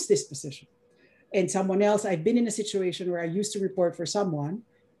could lose this position. and someone else. I've been in a situation where I used to report for someone,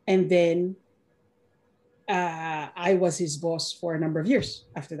 and then I was his boss for a number of years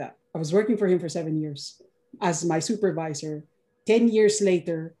after that. I was working for him for 7 years as my supervisor. 10 years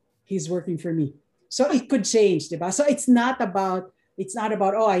later, he's working for me. So it could change, diba? So it's not about,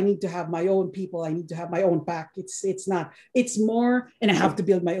 oh, I need to have my own people, I need to have my own pack. It's not. It's more, and I have to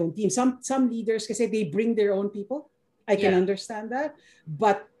build my own team. Some leaders can say they bring their own people. I can understand that.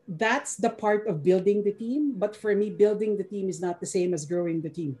 But that's the part of building the team. But for me, building the team is not the same as growing the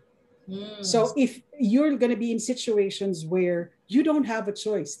team. So if you're going to be in situations where you don't have a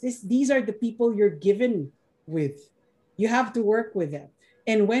choice, these are the people you're given with. You have to work with them.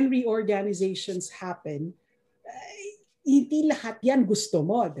 And when reorganizations happen, hindi lahat yan gusto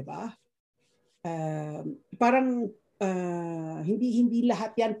mo, di ba? Parang hindi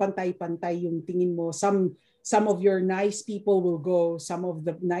lahat yan pantay-pantay yung tingin mo. Some of your nice people will go, some of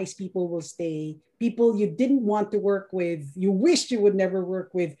the nice people will stay. People you didn't want to work with, you wished you would never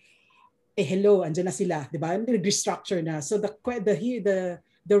work with, hello, andyan na sila, di ba? Restructure na. So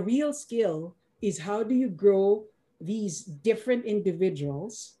the real skill is how do you grow these different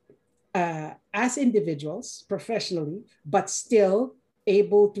individuals as individuals professionally, but still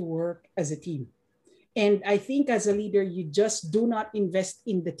able to work as a team. And I think as a leader, you just do not invest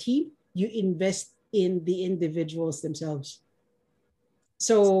in the team, you invest in the individuals themselves.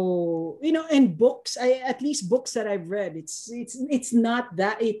 So, and books, at least books that I've read, it's not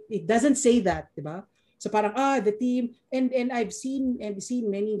that, it doesn't say that, diba? So parang, the team, and I've seen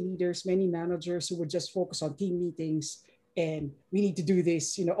many leaders, many managers who would just focus on team meetings, and we need to do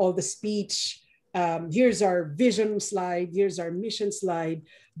this, all the speech, here's our vision slide, here's our mission slide.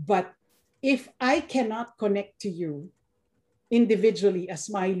 But if I cannot connect to you individually as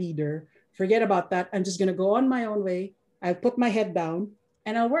my leader, forget about that. I'm just going to go on my own way. I'll put my head down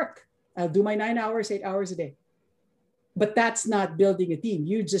and I'll work. I'll do my 9 hours, 8 hours a day. But that's not building a team.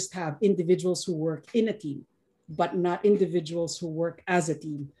 You just have individuals who work in a team, but not individuals who work as a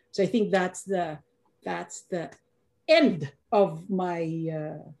team. So I think that's the end of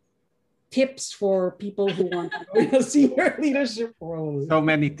my tips for people who want to go in a senior leadership role. So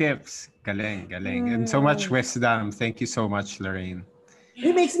many tips. Galing. And so much wisdom. Thank you so much, Lorraine.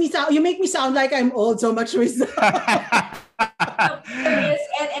 You make me sound like I'm old. So much wisdom.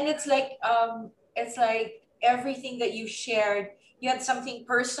 And it's like everything that you shared, you had something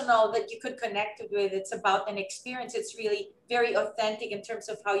personal that you could connect with. It's about an experience. It's really very authentic in terms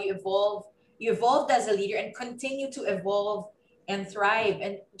of how you evolve. You evolved as a leader and continue to evolve and thrive.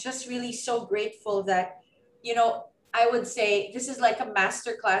 And just really so grateful that, I would say this is like a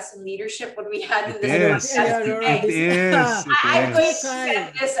masterclass in leadership what we had in this podcast today. It is. I'm going to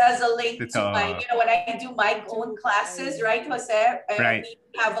send this as a link to my, when I do my own classes, right, Jose? Right.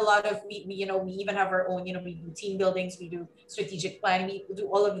 We have a lot of, we even have our own, we do team buildings, we do strategic planning, we do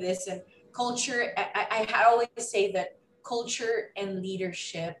all of this. And culture, I always say that culture and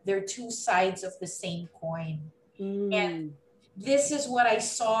leadership, they're two sides of the same coin. And this is what I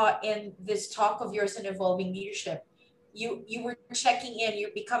saw in this talk of yours in evolving leadership. You were checking in,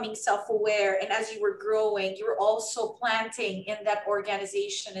 you're becoming self-aware, and as you were growing, you were also planting in that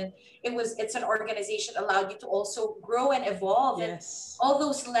organization, and it's an organization allowed you to also grow and evolve. Yes. And all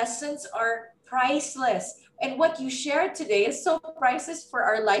those lessons are priceless. And what you shared today is so priceless for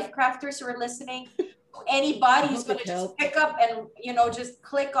our life crafters who are listening. Anybody who's going to just pick up and just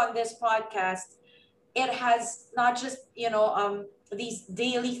click on this podcast. It has not just these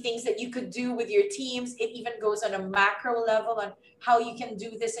daily things that you could do with your teams. It even goes on a macro level on how you can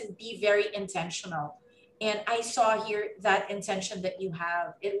do this and be very intentional. And I saw here that intention that you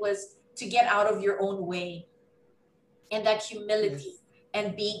have. It was to get out of your own way, and that humility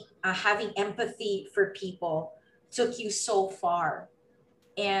and being having empathy for people took you so far.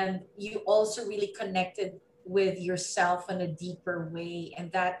 And you also really connected with yourself in a deeper way,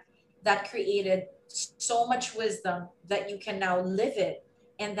 and that created so much wisdom that you can now live it,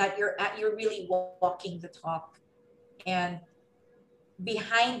 and that you're really walking the talk. And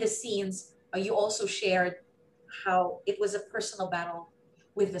behind the scenes, you also shared how it was a personal battle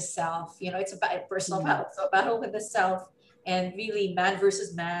with the self. It's about a personal battle, so a battle with the self, and really man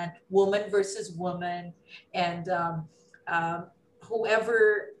versus man, woman versus woman, and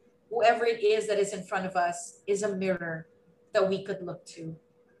whoever it is that is in front of us is a mirror that we could look to.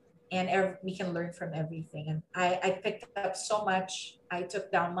 And we can learn from everything. And I picked up so much. I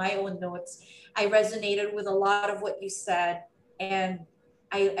took down my own notes. I resonated with a lot of what you said. And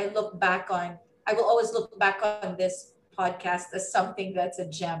I will always look back on this podcast as something that's a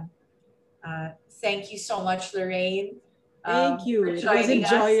gem. Thank you so much, Lorraine. Thank you. for It was joining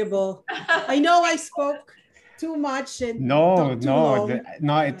us. enjoyable. I know I spoke too much and No, talked too long.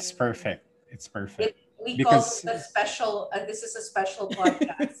 no, it's perfect. It's perfect. We call Because it a special, this is a special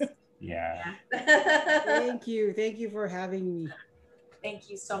podcast. yeah. Thank you. Thank you for having me. Thank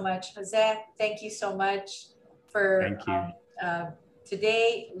you so much, Jose. Thank you so much for Thank you.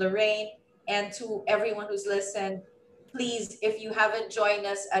 today, Lorraine, and to everyone who's listened. Please, if you haven't joined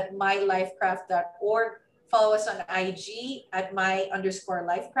us at mylifecraft.org, follow us on IG at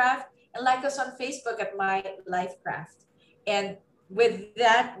my_lifecraft, and like us on Facebook at mylifecraft. And with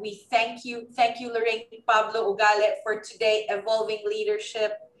that, we thank you. Thank you, Lorraine, Pablo, Ugale, for today, Evolving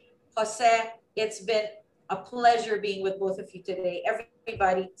Leadership. Jose, it's been a pleasure being with both of you today.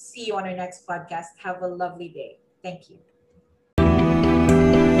 Everybody, see you on our next podcast. Have a lovely day. Thank you.